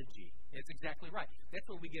biology. It's exactly right. That's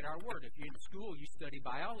where we get our word. If you're in school, you study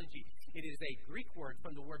biology. It is a Greek word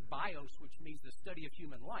from the word bios, which means the study of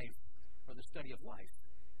human life, or the study of life.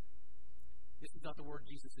 This is not the word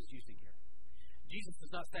Jesus is using here. Jesus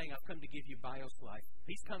is not saying, I've come to give you bios life.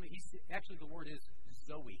 Actually, the word is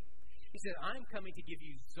Zoe. He said, I'm coming to give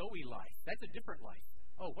you Zoe life. That's a different life.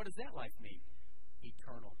 Oh, what does that life mean?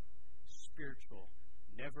 Eternal, spiritual,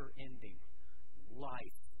 never-ending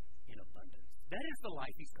life in abundance. That is the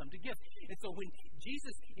life He's come to give. And so when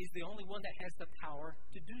Jesus is the only one that has the power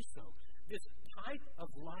to do so, this type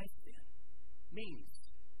of life then means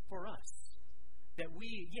for us that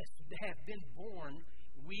we, yes, have been born,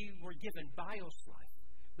 we were given bios life.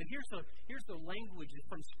 But here's the language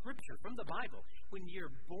from Scripture, from the Bible. When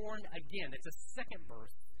you're born again, it's a second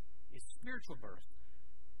birth. It's spiritual birth.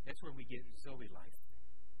 That's where we get Zoe life.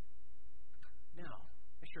 Now,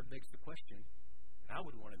 that sure begs the question, and I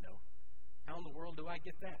would want to know, how in the world do I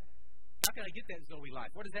get that? How can I get that Zoe life?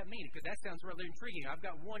 What does that mean? Because that sounds rather intriguing. I've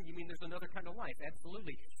got one. You mean there's another kind of life?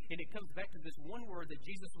 Absolutely. And it comes back to this one word that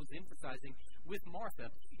Jesus was emphasizing with Martha,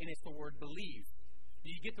 and it's the word believe. Do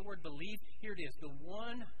you get the word believe? Here it is. The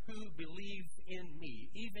one who believes in me,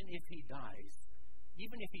 even if he dies,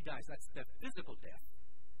 that's the physical death,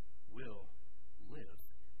 will live.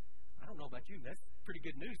 I don't know about you. That's pretty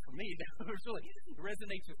good news for me. It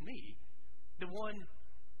resonates with me. The one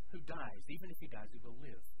who dies, even if he dies, he will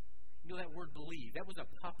live. You know that word believe? That was a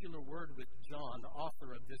popular word with John, the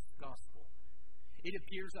author of this gospel. It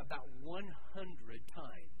appears about 100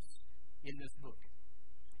 times in this book.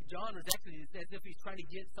 John was actually as if he's trying to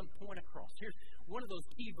get some point across. Here's one of those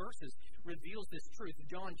key verses reveals this truth.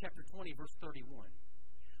 John chapter 20, verse 31.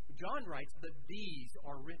 John writes that these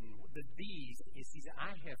are written. The these is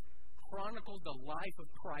I have chronicled the life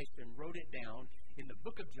of Christ and wrote it down in the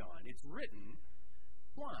book of John. It's written.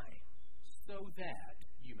 Why? So that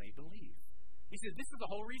you may believe. He said, this is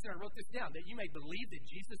the whole reason I wrote this down, that you may believe that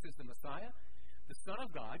Jesus is the Messiah, the Son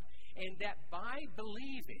of God, and that by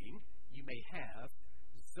believing you may have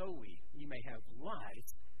Zoe, you may have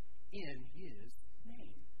life in His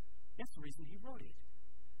name. That's the reason He wrote it.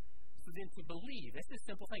 So then to believe, that's a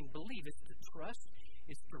simple thing. Believe is to trust,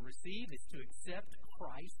 is to receive, is to accept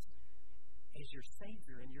Christ as your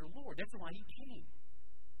Savior and your Lord. That's why He came.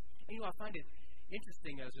 And I find it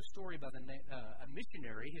interesting as a story about a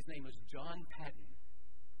missionary. His name was John Patton.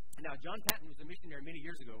 Now, John Patton was a missionary many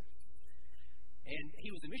years ago, and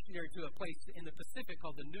he was a missionary to a place in the Pacific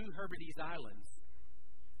called the New Hebrides Islands.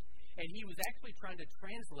 And he was actually trying to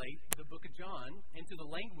translate the book of John into the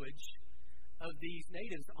language of these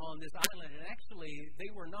natives on this island. And actually,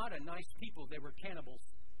 they were not a nice people. They were cannibals.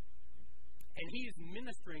 And he is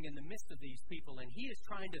ministering in the midst of these people, and he is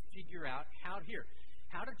trying to figure out how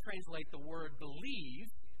to translate the word believe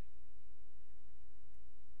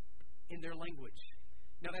in their language.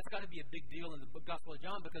 Now, that's got to be a big deal in the Gospel of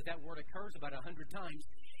John because that word occurs about 100 times.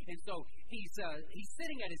 And so he's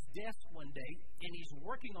sitting at his desk one day, and he's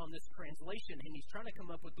working on this translation, and he's trying to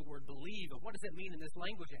come up with the word believe, and what does it mean in this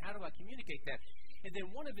language, and how do I communicate that? And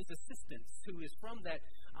then one of his assistants, who is from that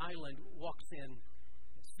island, walks in,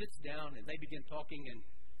 sits down, and they begin talking, and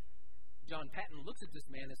John Patton looks at this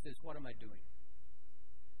man and says, "What am I doing?"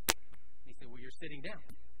 He said, "Well, you're sitting down."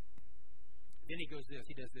 Then he goes this,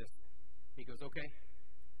 he does this. He goes, "Okay,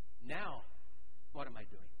 now what am I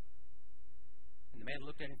doing?" And the man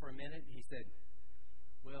looked at him for a minute, and he said,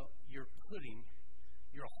 "Well, you're putting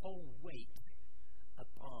your whole weight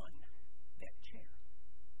upon that chair."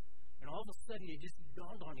 And all of a sudden, it just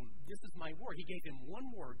dawned on him, this is my word. He gave him one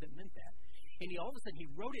word that meant that. And all of a sudden, he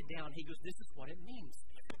wrote it down. He goes, this is what it means.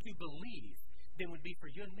 To believe then would be for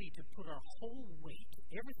you and me to put our whole weight,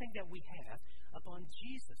 everything that we have, upon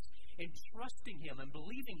Jesus and trusting Him and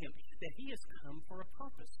believing Him that He has come for a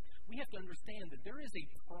purpose. We have to understand that there is a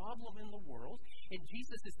problem in the world, and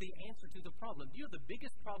Jesus is the answer to the problem. You know, the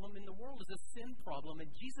biggest problem in the world is a sin problem, and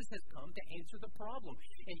Jesus has come to answer the problem.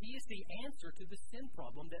 And He is the answer to the sin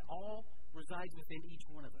problem that all resides within each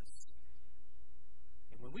one of us.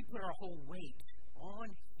 And when we put our whole weight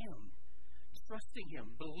on Him, trusting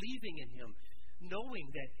Him, believing in Him, knowing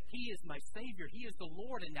that He is my Savior, He is the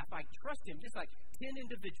Lord, and if I trust Him, just like 10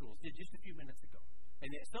 individuals did just a few minutes ago. And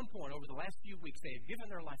at some point over the last few weeks, they have given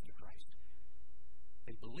their life to Christ.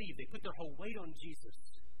 They believe, they put their whole weight on Jesus.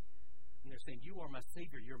 And they're saying, you are my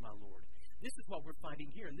Savior, you're my Lord. This is what we're finding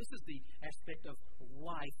here, and this is the aspect of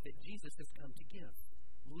life that Jesus has come to give.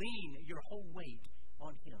 Lean your whole weight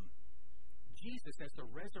on Him. Jesus as the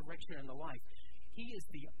resurrection and the life. He is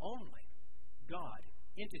the only God,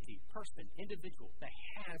 entity, person, individual that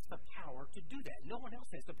has the power to do that. No one else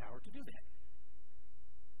has the power to do that.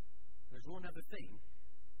 There's one other thing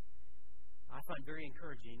I find very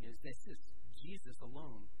encouraging is this is Jesus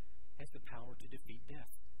alone has the power to defeat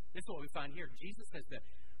death. This is what we find here. Jesus has the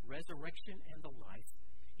resurrection and the life.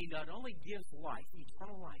 He not only gives life,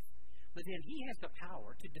 eternal life, but then He has the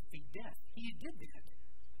power to defeat death. He did that.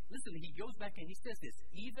 Listen, He goes back and He says this,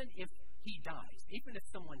 even if he dies, even if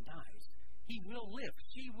someone dies, he will live,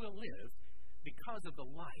 she will live because of the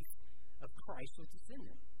life of Christ which is in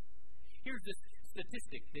them. Here's this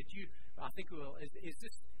statistic that I think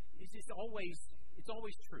it's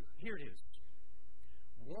always true. Here it is.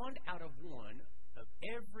 1 out of 1 of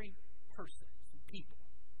every person, people,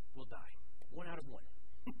 will die. 1 out of 1.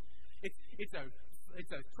 It's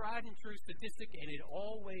a tried and true statistic, and it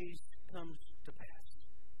always comes to pass.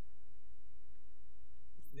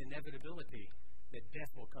 It's the inevitability that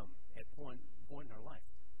death will come at point in our life.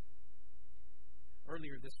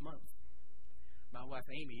 Earlier this month, my wife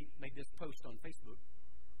Amy made this post on Facebook.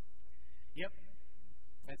 Yep,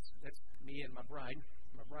 that's me and my bride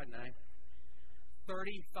and I.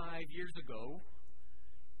 35 years ago,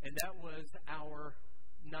 and that was our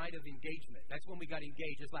night of engagement. That's when we got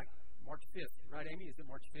engaged. It's like March 5th, right, Amy? Is it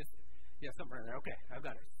March 5th? Yeah, somewhere in there. Okay, I've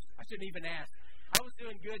got it. I shouldn't even ask. I was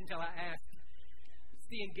doing good until I asked. It's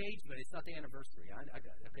the engagement. It's not the anniversary. I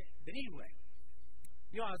got it. Okay. But anyway,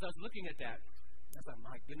 as I was looking at that, I thought,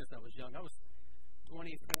 my goodness, I was young. I was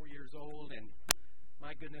 24 years old, and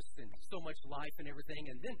my goodness, and so much life and everything.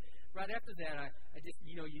 And then right after that, I just,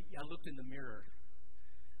 I looked in the mirror.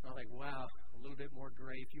 I was like, wow, little bit more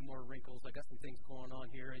gray, a few more wrinkles. I got some things going on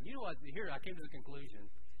here. And you know what? Here I came to the conclusion.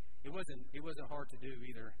 It wasn't hard to do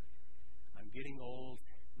either. I'm getting old.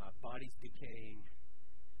 My body's decaying.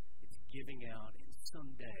 It's giving out. And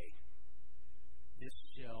someday, this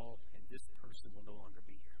shell and this person will no longer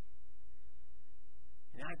be here.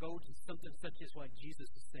 And I go to something such as what Jesus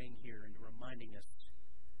is saying here and reminding us.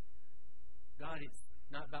 God, it's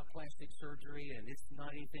not about plastic surgery, and it's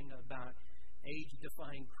not anything about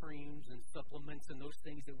age-defying creams and supplements and those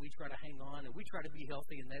things that we try to hang on, and we try to be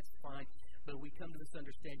healthy, and that's fine. But we come to this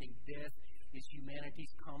understanding death is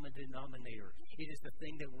humanity's common denominator. It is the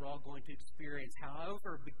thing that we're all going to experience.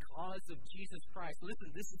 However, because of Jesus Christ,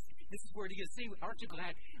 listen, this is where you see, aren't you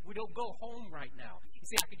glad we don't go home right now? You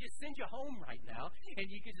see, I could just send you home right now, and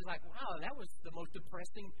you could just like, wow, that was the most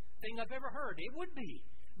depressing thing I've ever heard. It would be.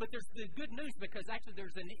 But there's the good news, because actually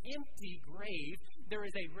there's an empty grave. There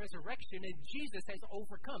is a resurrection, and Jesus has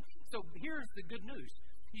overcome. So here's the good news.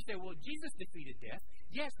 You say, well, Jesus defeated death.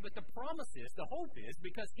 Yes, but the promise is, the hope is,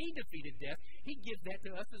 because He defeated death, He gives that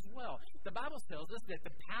to us as well. The Bible tells us that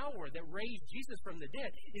the power that raised Jesus from the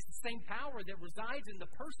dead is the same power that resides in the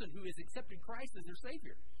person who has accepted Christ as their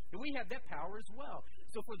Savior. And we have that power as well.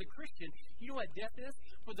 So for the Christian, you know what death is?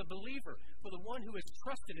 For the believer, for the one who has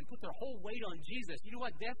trusted and put their whole weight on Jesus, you know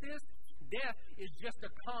what death is? Death is just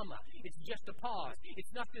a comma. It's just a pause.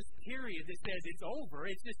 It's not this period that says it's over.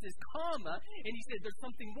 It's just this comma, and He said there's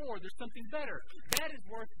something more, there's something better. That is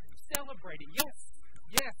worth celebrating. Yes,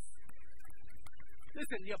 yes.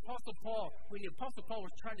 Listen, the Apostle Paul, when the Apostle Paul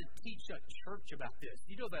was trying to teach a church about this,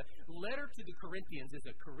 you know, the letter to the Corinthians is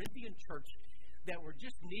a Corinthian church that were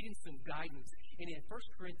just needing some guidance. And in 1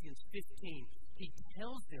 Corinthians 15, he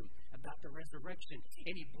tells them about the resurrection,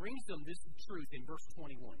 and he brings them this truth in verse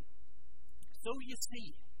 21. So you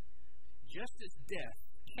see, just as death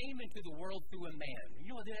came into the world through a man.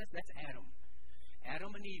 You know what that is? That's Adam.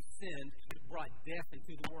 Adam and Eve sinned, brought death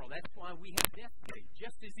into the world. That's why we have death today,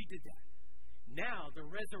 just as He did that. Now, the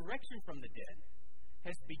resurrection from the dead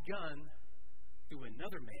has begun through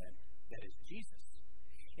another man, that is Jesus.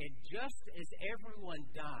 And just as everyone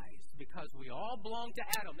dies, because we all belong to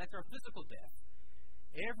Adam, that's our physical death,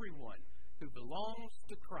 everyone who belongs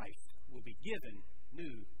to Christ will be given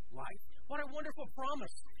new life. What a wonderful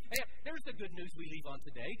promise. Hey, there's the good news we leave on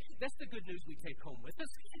today. That's the good news we take home with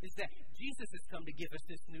us, is that Jesus has come to give us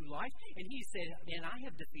this new life. And He said, man, I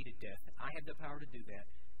have defeated death. I have the power to do that.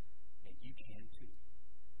 And you can too.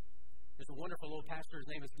 There's a wonderful old pastor. His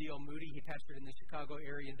name is D.L. Moody. He pastored in the Chicago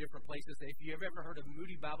area in different places. If you have ever heard of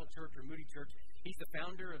Moody Bible Church or Moody Church, he's the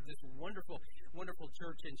founder of this wonderful, wonderful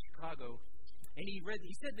church in Chicago. And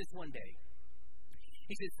he said this one day.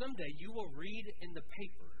 He said, someday you will read in the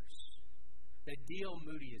papers that D.L.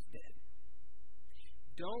 Moody is dead.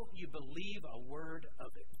 Don't you believe a word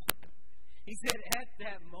of it. He said, at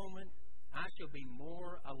that moment, I shall be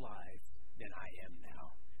more alive than I am now.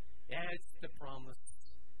 That's the promise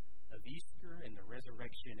of Easter and the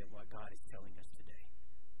resurrection and what God is telling us today.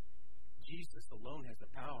 Jesus alone has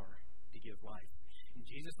the power to give life. And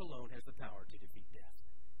Jesus alone has the power to defeat death.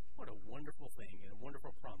 What a wonderful thing and a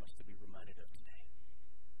wonderful promise to be reminded of today.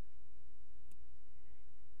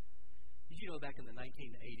 Did you know back in the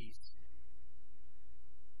 1980s,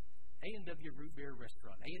 A&W Root Beer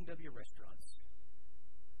Restaurant, A&W Restaurants,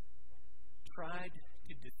 tried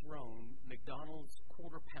to dethrone McDonald's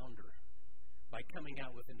Quarter Pounder by coming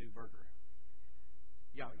out with a new burger.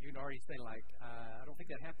 Yeah, you can already say, like, I don't think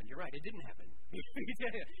that happened. You're right, it didn't happen.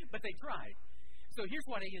 But they tried. So here's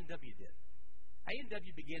what A&W did.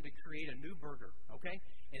 A&W began to create a new burger, okay?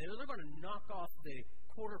 And they're going to knock off the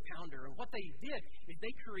Quarter Pounder. And what they did is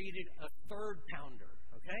they created a third pounder,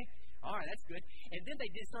 okay? All right, that's good. And then they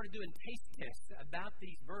started doing taste tests about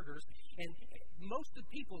these burgers. And most of the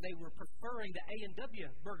people, they were preferring the A&W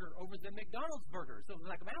burger over the McDonald's burger. So it was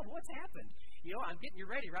like, man, what's happened? You know, I'm getting you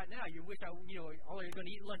ready right now. You wish all you're going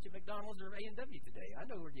to eat lunch at McDonald's or A&W today. I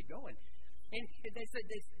know where you're going. And they said,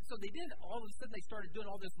 so they did, all of a sudden they started doing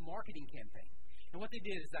all this marketing campaign. And what they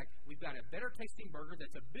did is like, we've got a better tasting burger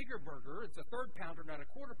that's a bigger burger. It's a third pounder, not a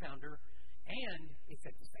quarter pounder. And it's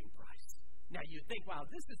at the same price. Now, you'd think, wow,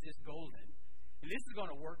 this is just golden. And this is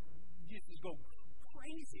going to work. This is go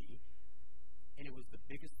crazy. And it was the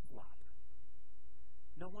biggest flop.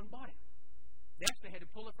 No one bought it. They actually had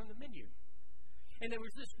to pull it from the menu. And there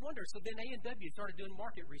was this wonder. So then A&W started doing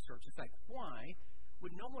market research. It's like, why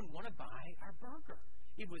would no one want to buy our burger?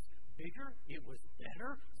 It was bigger. It was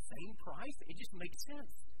better. Same price. It just makes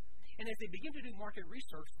sense. And as they begin to do market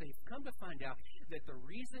research, they've come to find out that the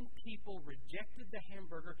reason people rejected the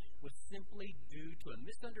hamburger was simply due to a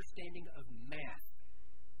misunderstanding of math.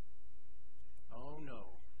 Oh,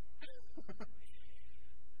 no.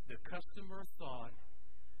 The customer thought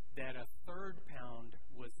that a third pound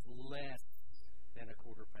was less than a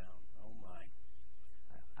quarter pound. Oh, my.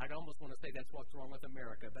 I'd almost want to say that's what's wrong with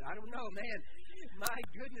America, but I don't know, man. My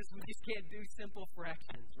goodness, we just can't do simple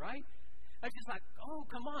fractions, right? I was just like, oh,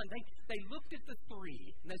 come on. They looked at the 3,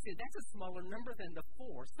 and they said, that's a smaller number than the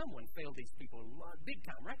 4. Someone failed these people big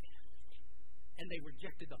time, right? And they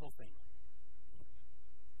rejected the whole thing.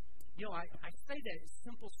 You know, I say that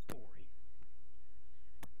simple story.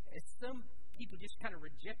 As some people just kind of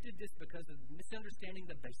rejected this because of misunderstanding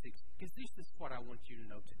the basics. Because this is what I want you to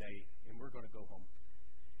know today, and we're going to go home.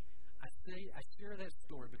 I share that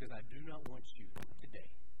story because I do not want you today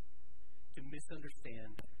to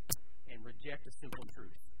misunderstand and reject a simple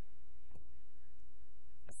truth.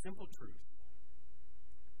 A simple truth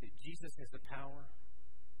that Jesus has the power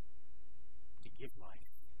to give life.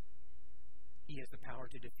 He has the power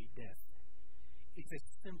to defeat death. It's a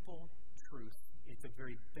simple truth. It's a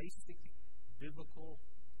very basic biblical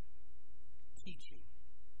teaching.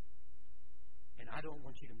 And I don't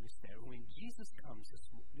want you to miss that. When Jesus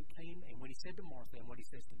came and when he said to Martha and what he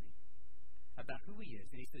says to me about who he is,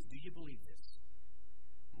 and he says, do you believe this?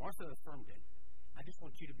 Martha affirmed it. I just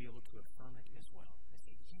want you to be able to affirm it as well. I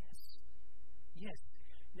say, yes. Yes.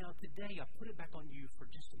 Now today, I put it back on you for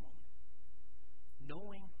just a moment.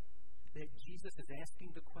 Knowing that Jesus is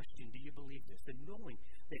asking the question, do you believe this? And knowing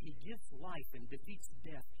that he gives life and defeats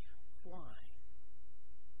death, why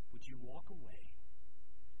would you walk away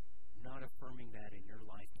not affirming that in your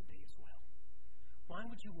life today as well? Why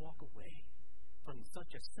would you walk away from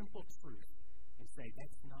such a simple truth and say,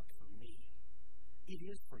 that's not for me? It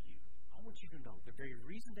is for you. I want you to know the very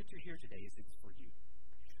reason that you're here today is it's for you.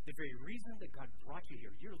 The very reason that God brought you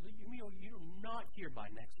here, you're not here by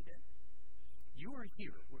an accident. You are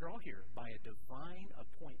here, we're all here, by a divine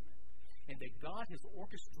appointment. And that God has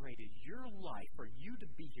orchestrated your life for you to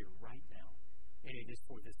be here right now. And it is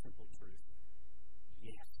for this simple truth.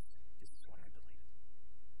 Yes, this is what I believe.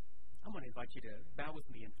 I'm going to invite you to bow with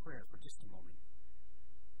me in prayer for just a moment.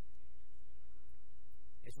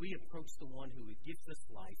 As we approach the one who gives us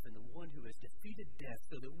life and the one who has defeated death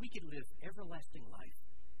so that we can live everlasting life,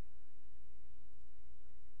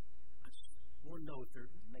 I just want to know if there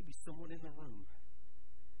may be someone in the room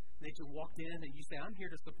that you walked in and you say, I'm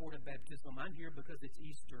here to support a baptism. I'm here because it's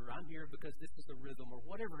Easter. I'm here because this is a rhythm or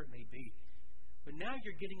whatever it may be. But now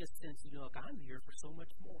you're getting a sense of, look, I'm here for so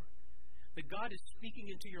much more. That God is speaking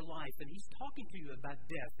into your life, and he's talking to you about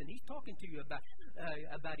death, and he's talking to you about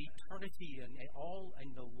eternity and all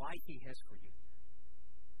and the life he has for you.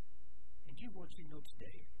 And you want you to know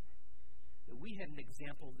today that we had an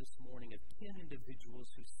example this morning of 10 individuals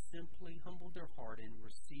who simply humbled their heart and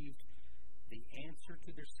received the answer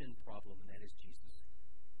to their sin problem, and that is Jesus.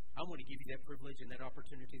 I want to give you that privilege and that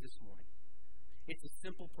opportunity this morning. It's a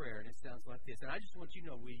simple prayer, and it sounds like this. And I just want you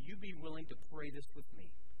to know, will you be willing to pray this with me?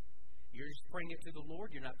 You're just praying it to the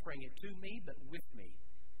Lord. You're not praying it to me, but with me.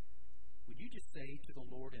 Would you just say to the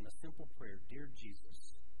Lord in a simple prayer, Dear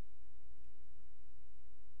Jesus,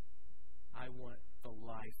 I want the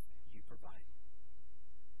life you provide.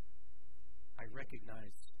 I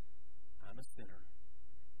recognize I'm a sinner.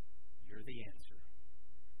 You're the answer.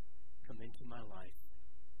 Come into my life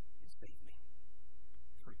and save me.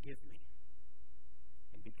 Forgive me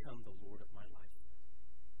and become the Lord of my life.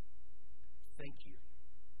 Thank you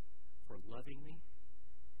for loving me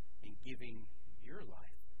and giving your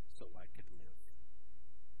life so I could live.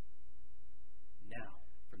 Now,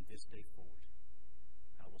 from this day forward,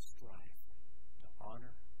 I will strive to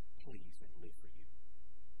honor, please, and live for you.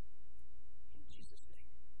 In Jesus'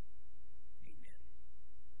 name, amen.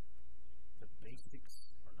 The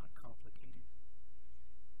basics are not complicated.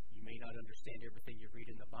 You may not understand everything you read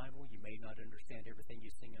in the Bible. You may not understand everything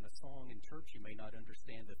you sing in a song in church. You may not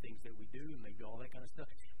understand the things that we do and maybe all that kind of stuff.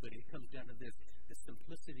 But it comes down to this. The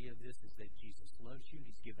simplicity of this is that Jesus loves you.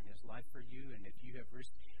 He's given his life for you. And if you have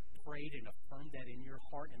prayed and affirmed that in your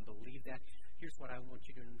heart and believe that, here's what I want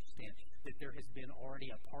you to understand. That there has been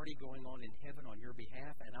already a party going on in heaven on your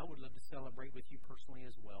behalf. And I would love to celebrate with you personally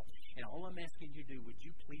as well. And all I'm asking you to do, would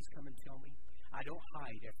you please come and tell me? I don't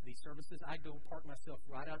hide after these services. I go park myself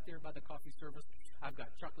right out there by the coffee service. I've got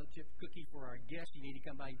chocolate chip cookie for our guests. You need to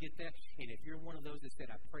come by and get that. And if you're one of those that said,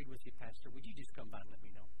 I prayed with you, Pastor, would you just come by and let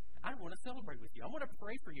me know? I want to celebrate with you. I want to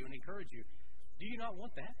pray for you and encourage you. Do you not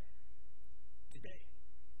want that? Today,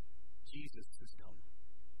 Jesus has come.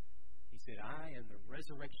 He said, I am the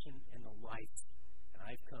resurrection and the life. And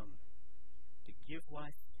I've come to give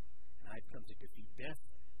life. And I've come to defeat death.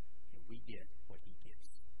 And we get what he gives.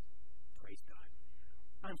 Praise God.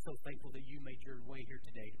 I'm so thankful that you made your way here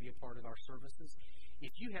today to be a part of our services.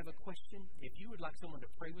 If you have a question, if you would like someone to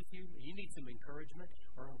pray with you, you need some encouragement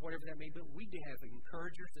or whatever that may be, we do have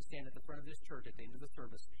encouragers that stand at the front of this church at the end of the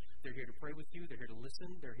service. They're here to pray with you. They're here to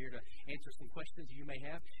listen. They're here to answer some questions you may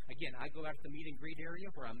have. Again, I go out to the meet and greet area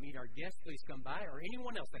where I meet our guests. Please come by, or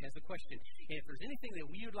anyone else that has a question. And if there's anything that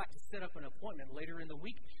we would like to set up an appointment later in the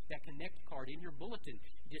week, that connect card in your bulletin,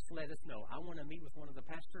 just let us know. I want to meet with one of the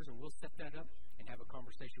pastors, and we'll set that up and have a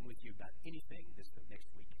conversation with you about anything this next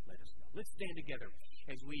week. Let us know. Let's stand together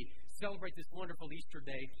as we celebrate this wonderful Easter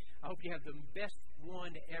day. I hope you have the best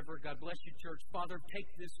one ever. God bless you, church. Father, take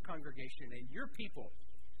this congregation and your people,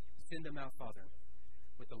 send them out, Father,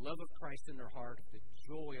 with the love of Christ in their heart, the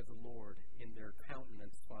joy of the Lord in their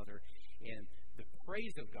countenance, Father, and the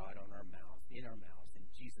praise of God in our mouths. In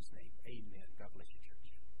Jesus' name, amen. God bless you, church.